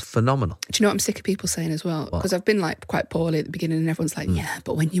phenomenal. Do you know what I'm sick of people saying as well? Because I've been like quite poorly at the beginning and everyone's like, yeah,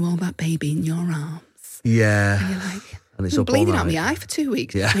 but when you hold that baby in your arms. Yeah. And you're like, And it's I'm up all bleeding out night. my eye for 2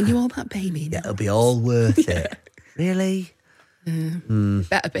 weeks. Yeah. When you hold that baby in Yeah, your it'll be all worth it. Really?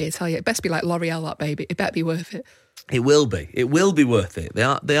 Better be, I tell you. It best be like L'Oreal, that baby. It better be worth it. It will be. It will be worth it.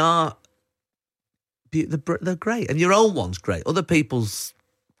 They're great. And your own one's great. Other people's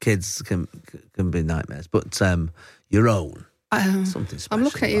kids can be nightmares. But your own, something special. I'm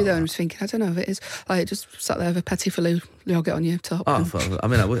looking at you though about and just thinking, I don't know if it is. Like, just sat there with a petit filou yogurt on your top. that. I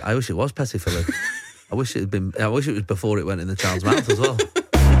mean, I wish it was petit filou. I wish it was before it went in the child's mouth as well.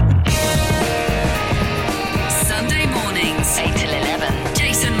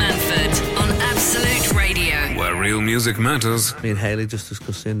 real music matters. Me and Hayley just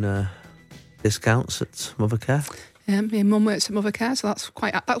discussing discounts at Mothercare. Yeah, my mum works at Mothercare, so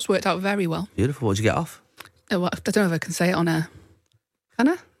that's worked out very well. Beautiful. What'd you get off? Oh, I don't know if I can say it on air. Can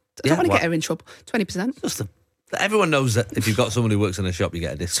I? I don't want to get her in trouble. 20%. Everyone knows that if you've got someone who works in a shop, you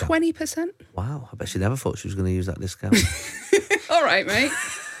get a discount. 20%. Wow, I bet she never thought she was going to use that discount. All right, mate.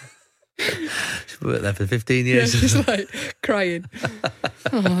 She's worked there for 15 years. Yeah, she's like crying.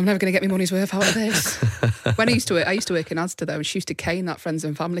 Oh, I'm never going to get my money's worth out of this. When I used to work in Asda though, and she used to cane that friends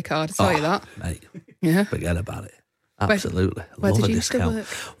and family card. I'll tell you that. Mate, yeah. Forget about it. Absolutely. Where Love did a you discount. used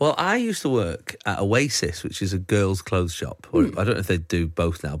to work? Well, I used to work at Oasis, which is a girls' clothes shop. I don't know if they do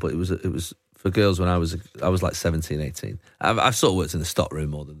both now, but it was for girls when I was like 17, 18. I've sort of worked in the stock room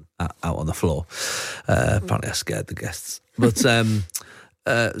more than out on the floor. Apparently I scared the guests. But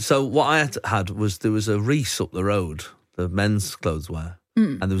so what I had was there was a Reese up the road, the men's clothes wear,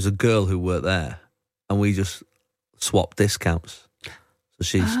 and there was a girl who worked there, and we just swapped discounts. So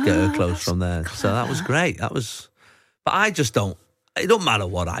she'd get her clothes from there. Clever. So that was great. But I just don't. It don't matter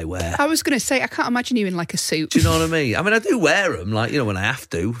what I wear. I was going to say, I can't imagine you in like a suit. Do you know what I mean? I mean, I do wear them, like, when I have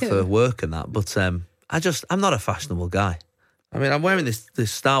to for work and that. But I'm not a fashionable guy. I mean, I'm wearing this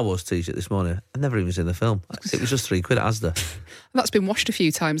Star Wars t-shirt this morning. I've never even seen the film. It was just £3 at Asda. That's been washed a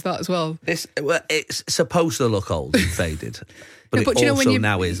few times, that as well. It's supposed to look old and faded, but but it also also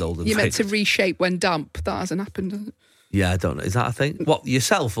now is old and you're faded. meant to reshape when damp. That hasn't happened, has it? Yeah, I don't know. Is that a thing? What,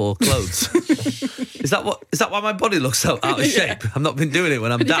 yourself or clothes? Is that why my body looks so out of shape? I've not been doing it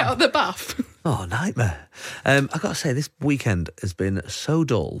when I'm When you damp. get out of the bath. Oh, nightmare. I've got to say, this weekend has been so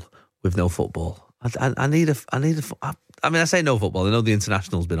dull with no football. I need a. I mean, I say no football. I know the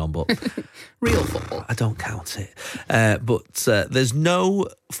international's been on, but Real football. I don't count it. But there's no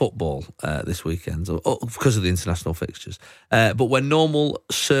football this weekend because of the international fixtures. But when normal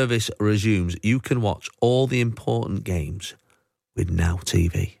service resumes, you can watch all the important games with Now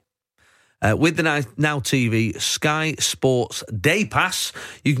TV. With the Now TV Sky Sports Day Pass,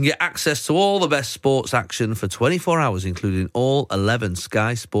 you can get access to all the best sports action for 24 hours, including all 11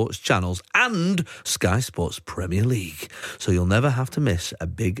 Sky Sports channels and Sky Sports Premier League. So you'll never have to miss a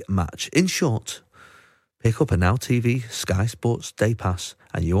big match. In short, pick up a Now TV Sky Sports Day Pass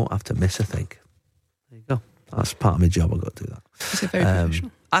and you won't have to miss a thing. There you go. That's part of my job. I've got to do that. Is it very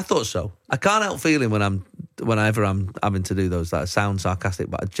professional? I thought so. I can't help feeling whenever I'm having to do those that sound sarcastic,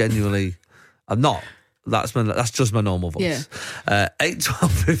 but I genuinely... I'm not. That's just my normal voice. Yeah. 8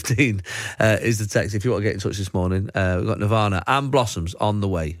 12 15 is the text if you want to get in touch this morning. We've got Nirvana and Blossoms on the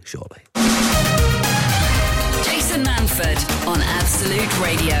way shortly. Jason Manford on Absolute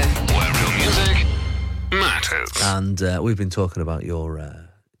Radio. Where real music matters. And we've been talking about your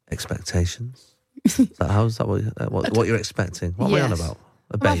expectations. How's that? What you're expecting? What am I on about?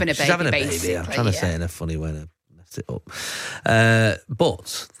 A baby. Having a baby. She's having a baby. I'm trying to say it in a funny way to mess it up.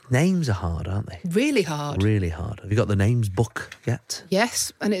 But names are hard, aren't they? Really hard. Really hard. Have you got the names book yet?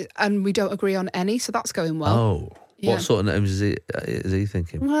 Yes, and we don't agree on any, so that's going well. Oh. Yeah. What sort of names is he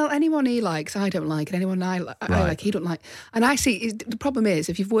thinking? Well, anyone he likes, I don't like, and anyone I like, he don't like. And I see, the problem is,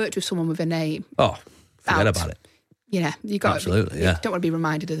 if you've worked with someone with a name... Oh, forget about it. Yeah, you got absolutely. You don't want to be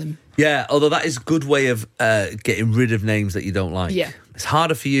reminded of them. Yeah, although that is a good way of getting rid of names that you don't like. Yeah, it's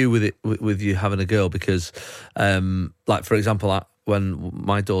harder for you with you having a girl because, like for example, when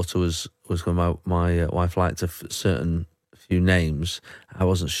my daughter was going, my wife liked a certain few names. I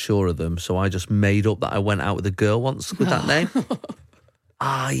wasn't sure of them, so I just made up that I went out with a girl once with that name.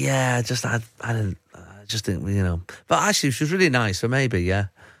 Yeah, I didn't, But actually, she was really nice, so maybe, yeah.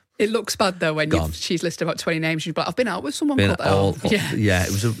 It looks bad though when she's listed about 20 names. She's like, I've been out with someone called that. Yeah,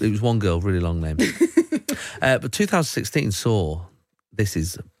 it was one girl, really long name. But 2016 saw, this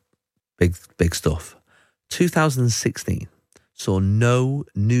is big stuff. 2016 saw no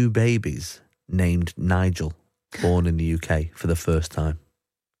new babies named Nigel born in the UK for the first time.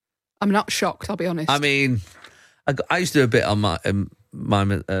 I'm not shocked, I'll be honest. I mean, I used to do a bit on my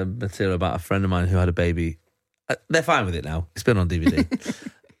material about a friend of mine who had a baby. They're fine with it now. It's been on DVD.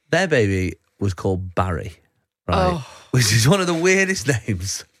 Their baby was called Barry, right? Which is one of the weirdest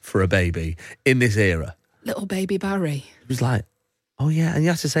names for a baby in this era. Little baby Barry. It was like, oh yeah, and you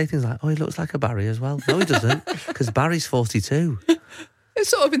have to say things like, oh, he looks like a Barry as well. No, he doesn't, because Barry's 42. It's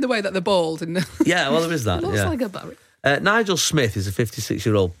sort of in the way that they're bald. Yeah, well, there is that. Looks like a Barry. Nigel Smith is a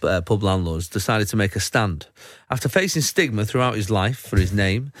 56-year-old pub landlord who's decided to make a stand. After facing stigma throughout his life for his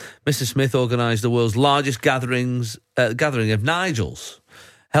name, Mr. Smith organised the world's largest gathering of Nigels.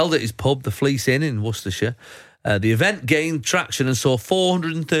 Held at his pub, the Fleece Inn in Worcestershire. The event gained traction and saw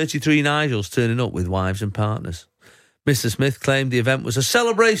 433 Nigels turning up with wives and partners. Mr. Smith claimed the event was a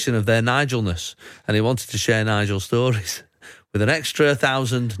celebration of their Nigelness, and he wanted to share Nigel stories. With an extra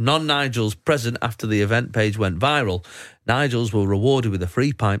 1,000 non-Nigels present after the event page went viral, Nigels were rewarded with a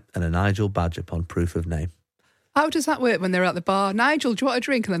free pint and a Nigel badge upon proof of name. How does that work when they're at the bar? Nigel, do you want a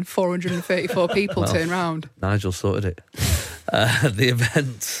drink? And then 434 people turn round. Nigel sorted it. The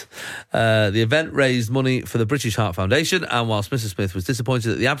event raised money for the British Heart Foundation, and whilst Mr. Smith was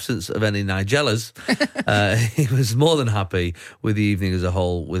disappointed at the absence of any Nigellas, he was more than happy with the evening as a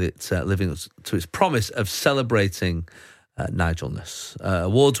whole, with it living up to its promise of celebrating Nigelness.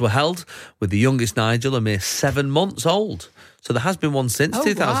 Awards were held with the youngest Nigel a mere 7 months old. So there has been one since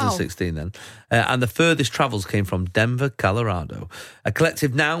 2016 then. And the furthest travels came from Denver, Colorado. A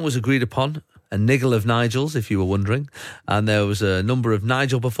collective noun was agreed upon, a niggle of Nigels, if you were wondering. And there was a number of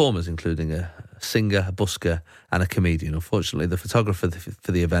Nigel performers, including a singer, a busker and a comedian. Unfortunately, the photographer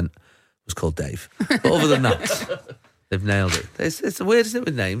for the event was called Dave. But other than that, they've nailed it. It's weird, isn't it,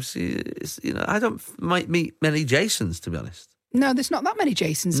 with names? I don't meet many Jasons, to be honest. No, there's not that many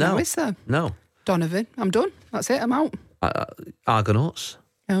Jasons now, is there? No. Donovan, I'm done. That's it, I'm out. Argonauts.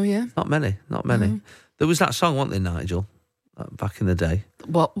 Oh, yeah. Not many. There was that song, wasn't there, Nigel, back in the day?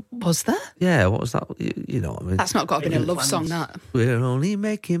 What was there? Yeah, what was that? You know what I mean? That's not got to be a love song, that. We're only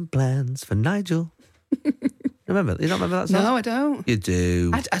making plans for Nigel. Remember? You don't remember that song? No, I don't. You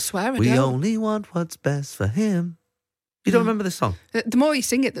do. I swear I don't. We only want what's best for him. You don't remember this song? The more you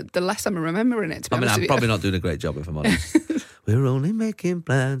sing it, the less I'm remembering it, to be honest I'm with probably not doing a great job, if I'm honest. We're only making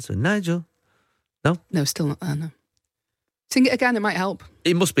plans for Nigel. No? No, still not there, no. Sing it again, it might help.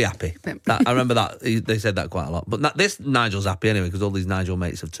 He must be happy. I remember that. They said that quite a lot. But this Nigel's happy anyway, because all these Nigel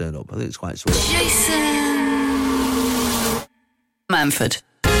mates have turned up. I think it's quite sweet. Jason Manford.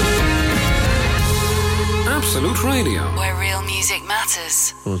 Absolute Radio. Where real music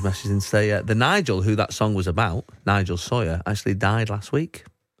matters. I was messaging to say the Nigel who that song was about, Nigel Sawyer, actually died last week.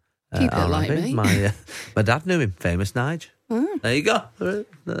 Keep it light, mate. My dad knew him, famous Nige. There you go.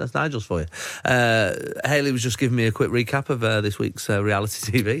 That's Nigel's for you. Hayley was just giving me a quick recap of this week's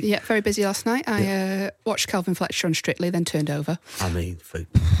reality TV. Yeah, very busy last night. I watched Calvin Fletcher on Strictly, then turned over. I mean, for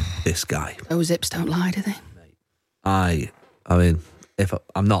this guy. Oh, zips don't lie, do they? I mean, if I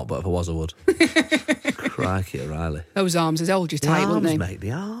was, I would. Crikey, O'Reilly. Those arms, they hold you tight, wouldn't they? Mate,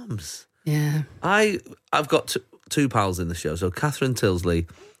 the arms. Yeah. I've got two pals in the show. So Catherine Tilsley,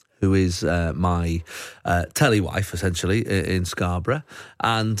 who is my telly wife, essentially, in Scarborough,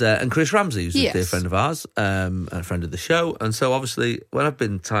 and Chris Ramsey, who's a dear friend of ours, and a friend of the show. And so, obviously, when I've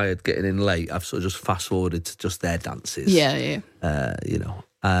been tired getting in late, I've sort of just fast-forwarded to just their dances. Yeah.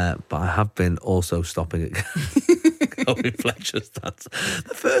 But I have been also stopping at Calvin Fletcher's dance.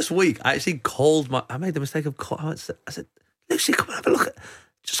 The first week, I actually I made the mistake of calling. I said, Lucy, come and have a look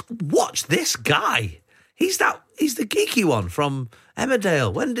just watch this guy. He's the geeky one from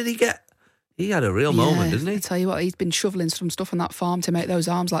Emmerdale. When did he get... He had a real moment, didn't he? I tell you what, he's been shoveling some stuff on that farm to make those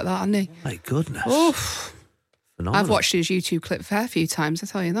arms like that, hasn't he? My goodness. Oof. Phenomenal. I've watched his YouTube clip a fair few times, I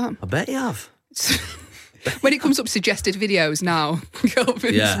tell you that. I bet you have. When it comes up suggested videos now,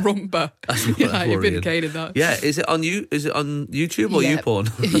 Calvin's rumba. You're vindicated that. Yeah, is it on YouTube or YouPorn?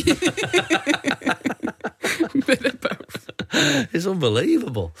 Bit of both. It's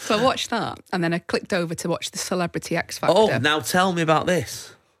unbelievable. So I watched that, and then I clicked over to watch the Celebrity X Factor. Oh, now tell me about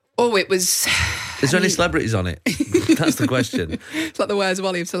this. Oh, it was... Is there any celebrities on it? That's the question. It's like the Where's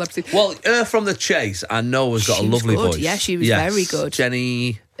Wally of celebrity. Well, her from The Chase, I know, has got a lovely voice. Yeah, she was very good.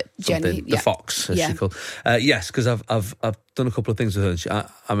 Jenny, the Fox, as she called. Yes, because I've done a couple of things with her. And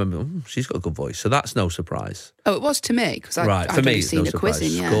I remember she's got a good voice, so that's no surprise. Oh, it was to me because I'd only seen the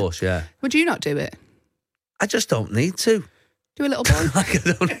quizzing. Yeah, of course, yeah. Would you not do it? I just don't need to. Do a little boy. I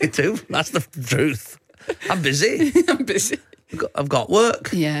don't need to. That's the truth. I'm busy. I'm busy. I've got work.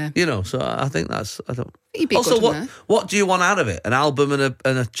 Yeah. So I think that's... I don't... You'd be also, good what do you want out of it? An album and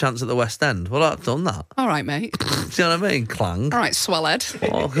a chance at the West End? Well, I've done that. All right, mate. Do you know what I mean? Clang. All right,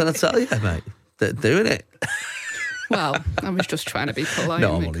 swellhead. What can I tell you, mate? They're doing it. Well, I was just trying to be polite.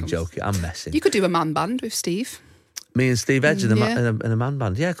 No, I'm only joking. I'm messing. You could do a man band with Steve. Me and Steve Edge in a man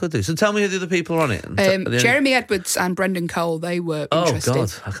band. Yeah, I could do. So tell me who the other people are on it. Jeremy Edwards and Brendan Cole, they were interesting. Oh,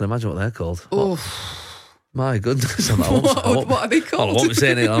 God. I can imagine what they're called. Oh. My goodness. What are they called? I won't be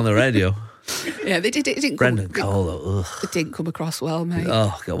saying it on the radio. Yeah, it didn't Brendan Cole. It didn't come across well, mate.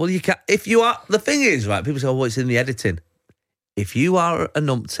 Oh, God. Well, you can't... If you are... The thing is, right, people say, oh, it's in the editing. If you are a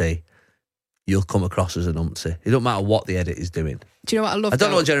numpty, you'll come across as a numpty. It don't matter what the edit is doing. Do you know what I love? I don't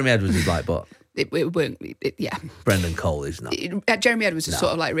know what Jeremy Edwards is like, but... It weren't. Yeah. Brendan Cole is not. Jeremy Edwards is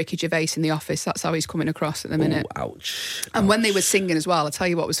sort of like Ricky Gervais in The Office. That's how he's coming across at the minute. Ooh, ouch. And when they were singing as well, I'll tell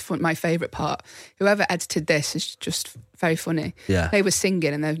you what was fun, my favourite part. Whoever edited this is just very funny. Yeah. They were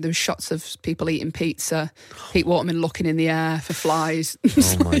singing and there were shots of people eating pizza, Pete Waterman looking in the air for flies.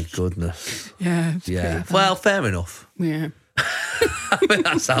 Oh, my goodness. Yeah. Yeah. Well, fair enough. Yeah. I mean,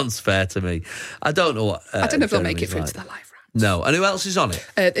 that sounds fair to me. I don't know what... I don't know if they'll make it through to the live round. No. And who else is on it?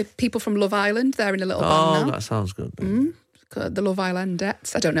 The people from Love Island, they're in a little band now. Oh, that sounds good. The Love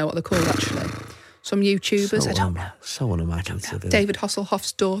Islandettes. I don't know what they're called, actually. Some YouTubers. I don't know. So unimaginative. David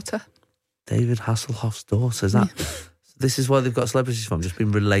Hasselhoff's daughter. David Hasselhoff's daughter. Is that... This is where they've got celebrities from, just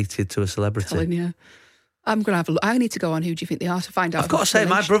been related to a celebrity. Telling you. I'm going to have a look. I need to go on Who Do You Think They Are to find out. I've got to say,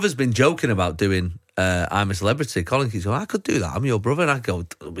 my brother's been joking about doing I'm a Celebrity. Colin keeps going, I could do that. I'm your brother. And I go,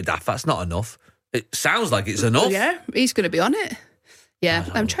 that's not enough. It sounds like it's enough. Yeah, he's going to be on it. Yeah,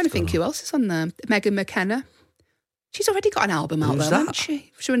 I'm trying to think who else is on there. Megan McKenna. She's already got an album out there, hasn't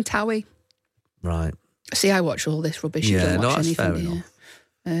she? She and Towie. Right. See, I watch all this rubbish. You don't watch anything, fair enough.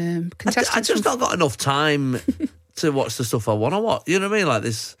 I just not got enough time to watch the stuff I want to watch. You know what I mean? Like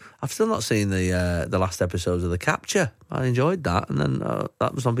this, I've still not seen the last episodes of The Capture. I enjoyed that, and then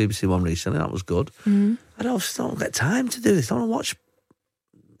that was on BBC One recently. That was good. I just don't get time to do this. I don't want to watch.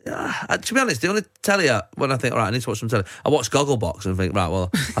 To be honest, the only telly when I think, all right, I need to watch some telly, I watch Gogglebox and think, right,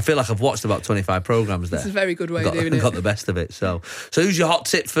 well, I feel like I've watched about 25 programmes there. It's a very good way of doing it. Got the best of it. So who's your hot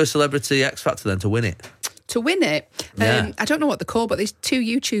tip for Celebrity X Factor then to win it? To win it? Yeah. I don't know what they're called, but these two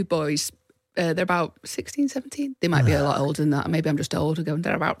YouTube boys, they're about 16, 17. They might be a lot older than that. Maybe I'm just older going,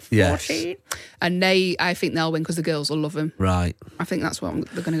 they're about 14. Yes. And I think they'll win because the girls will love them. Right. I think that's what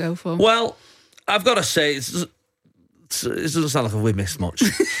they're going to go for. Well, I've got to say, it doesn't sound like we missed much.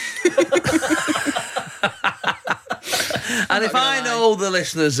 And if I know the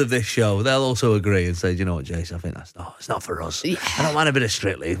listeners of this show, they'll also agree and say, do you know what, Jason, I think it's not for us. Yeah. I don't mind a bit of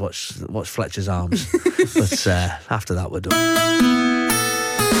Strictly, watch Fletcher's Arms. But after that, we're done.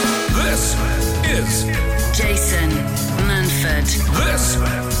 This is Jason Manford. This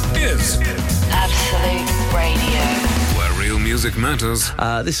is Absolute Radio. where real music matters.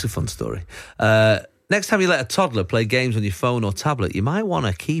 This is a fun story. Next time you let a toddler play games on your phone or tablet, you might want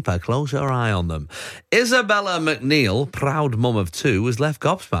to keep a closer eye on them. Isabella McNeil, proud mum of two, was left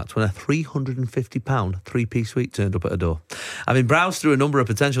gobsmacked when a £350 three-piece suite turned up at her door. Having browsed through a number of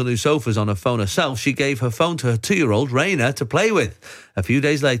potential new sofas on her phone herself, she gave her phone to her 2-year-old, Raina, to play with. A few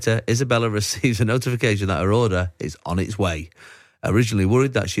days later, Isabella receives a notification that her order is on its way. Originally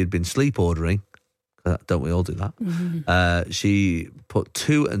worried that she had been sleep ordering, don't we all do that? Mm-hmm. She put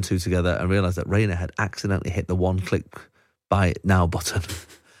 2 and 2 together and realised that Raina had accidentally hit the one-click buy it now button.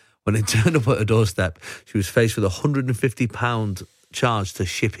 When it turned up at her doorstep, she was faced with a £150 charge to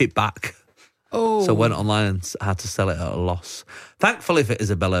ship it back. Oh. So went online and had to sell it at a loss. Thankfully for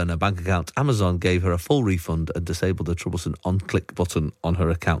Isabella and her bank account, Amazon gave her a full refund and disabled the troublesome on-click button on her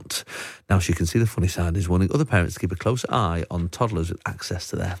account. Now she can see the funny side is warning other parents to keep a closer eye on toddlers with access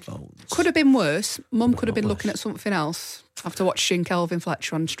to their phones. Could have been worse. Mum could have been looking at something else after watching Kelvin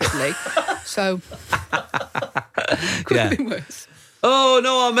Fletcher on Strictly. So, could have been worse. Oh,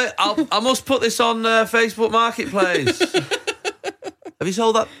 no, I must put this on Facebook Marketplace. Have you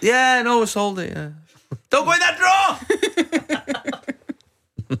sold that? Yeah, no, I sold it, yeah. Don't go in that drawer!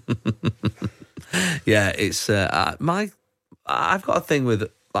 Yeah, it's... I've got a thing with...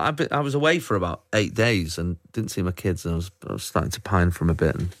 I was away for about 8 days and didn't see my kids, and I was starting to pine for them a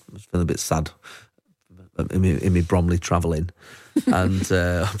bit, and I was feeling a bit sad in my Bromley travelling and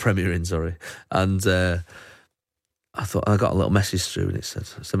premiering, sorry. And I thought I got a little message through, and it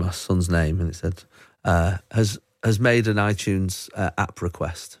said my son's name, and it said, has made an iTunes app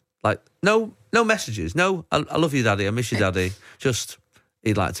request. Like, no messages. No, I love you, Daddy. I miss you, Daddy. Just,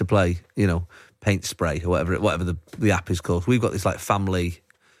 he'd like to play, paint spray or whatever the app is called. We've got this, like, family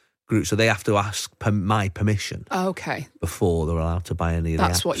group, so they have to ask my permission. Okay. Before they're allowed to buy any of the apps.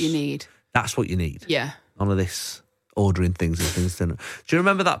 That's what you need. That's what you need. Yeah. None of this ordering things and things. Do you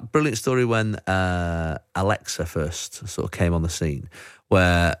remember that brilliant story when Alexa first sort of came on the scene,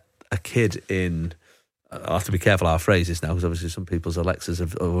 where a kid in... I'll have to be careful how I phrase this now, because obviously some people's Alexas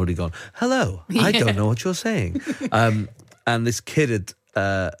have already gone, hello, I don't know what you're saying. And this kid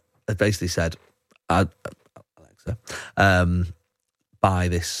had basically said, Alexa, buy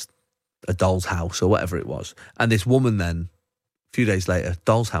this, a doll's house or whatever it was. And this woman then, a few days later,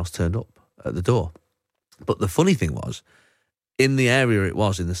 doll's house turned up at the door. But the funny thing was, in the area it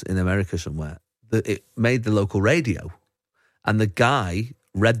was, in America somewhere, it made the local radio. And the guy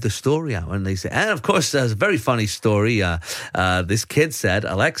read the story out, and they said, and of course, there's a very funny story. This kid said,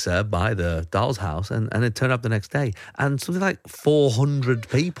 Alexa, buy the doll's house, and it turned up the next day, and something like 400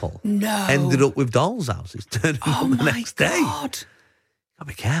 people ended up with doll's houses turning up the next day. Gotta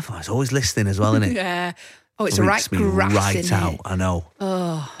be careful. It's always listening as well, isn't it? Yeah. Oh, it's right out. I know.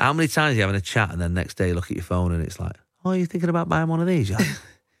 Oh. How many times are you having a chat, and then next day you look at your phone, and it's like, oh, you're thinking about buying one of these? You're like,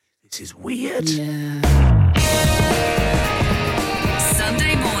 this is weird. Yeah.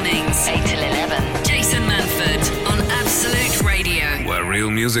 Sunday mornings, 8 till 11. Jason Manford on Absolute Radio. Where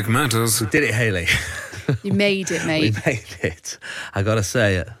real music matters. We did it, Hayley. You made it, mate. We made it. I got to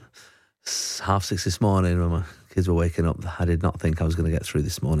say, at 6:30 this morning when my kids were waking up, I did not think I was going to get through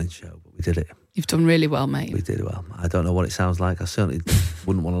this morning's show, but we did it. You've done really well, mate. We did well. I don't know what it sounds like. I certainly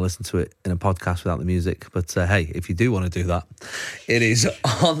wouldn't want to listen to it in a podcast without the music. But hey, if you do want to do that, it is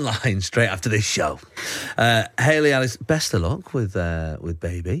online straight after this show. Hayley Ellis, best of luck with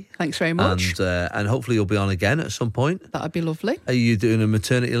baby. Thanks very much. And hopefully you'll be on again at some point. That'd be lovely. Are you doing a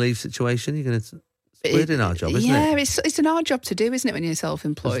maternity leave situation? You're going to... It's weird in our job, isn't it? Yeah, it's an hard job to do, isn't it, when you're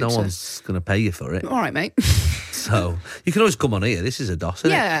self-employed? No one's going to pay you for it. All right, mate. So you can always come on here. This is a DOS,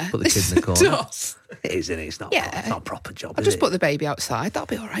 isn't it? Put the kid in the corner. DOS. It is, isn't it? It's not a proper job, I'll just put the baby outside. That'll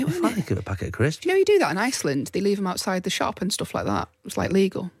be all right, won't it? Give it a packet of crisps. Do you know you do that in Iceland? They leave them outside the shop and stuff like that. It's like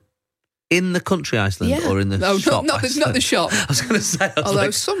legal. In the country Iceland or in the shop? No, not the shop. I was going to say.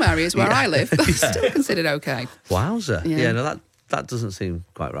 Although some areas where I live, that's still considered okay. Wowza. Yeah, no, that doesn't seem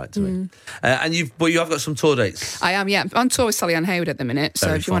quite right to me. And you have got some tour dates. I am, yeah. I'm on tour with Sally Ann Hayward at the minute,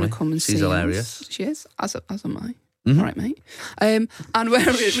 so if you want to come and see She's hilarious. Us, she is, as am I. Mm-hmm. All right, mate. And where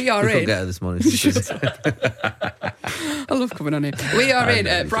we are couldn't get her this morning. I love coming on here. We are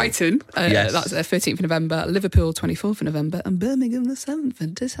in Brighton. Yes. That's 13th of November, Liverpool 24th of November, and Birmingham the 7th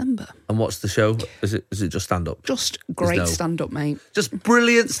of December. And what's the show? Is it just stand-up? Just great stand-up, mate. Just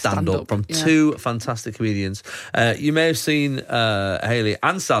brilliant stand-up from two fantastic comedians. You may have seen Hayley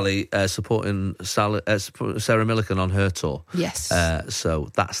and Sally supporting Sarah Millican on her tour. Yes. So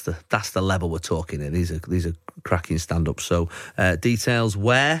that's the level we're talking here. These are cracking stand-ups. So details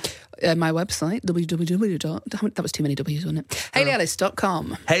where? My website, that was too many W's, wasn't it?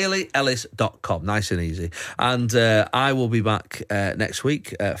 HayleyEllis.com. HayleyEllis.com, nice and easy. And I will be back next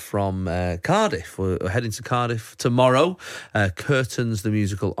week from Cardiff. We're heading to Cardiff tomorrow. Curtains, the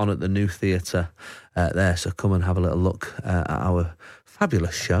musical, on at the New Theatre there. So come and have a little look at our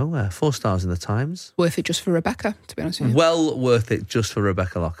fabulous show. 4 stars in the Times. Worth it just for Rebecca, to be honest with you. Well worth it just for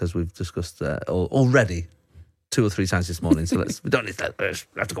Rebecca Locke, as we've discussed already 2 or 3 times this morning, so we don't need to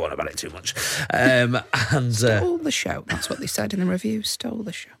have to go on about it too much. And stole the show. That's what they said in the review. Stole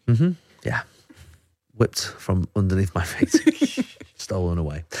the show. Mm-hmm. Yeah, whipped from underneath my feet, stolen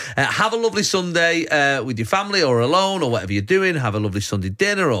away. Have a lovely Sunday with your family or alone or whatever you're doing. Have a lovely Sunday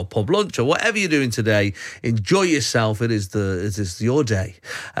dinner or pub lunch or whatever you're doing today. Enjoy yourself. It is your day.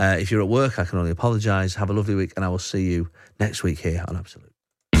 If you're at work, I can only apologise. Have a lovely week, and I will see you next week here on Absolute.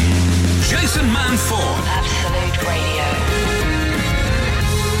 Jason Manford. Absolute Radio.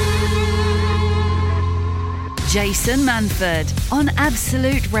 Jason Manford on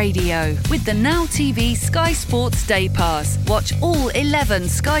Absolute Radio with the Now TV Sky Sports Day Pass. Watch all 11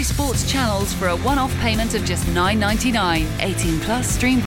 Sky Sports channels for a one-off payment of just $9.99. 18 plus, stream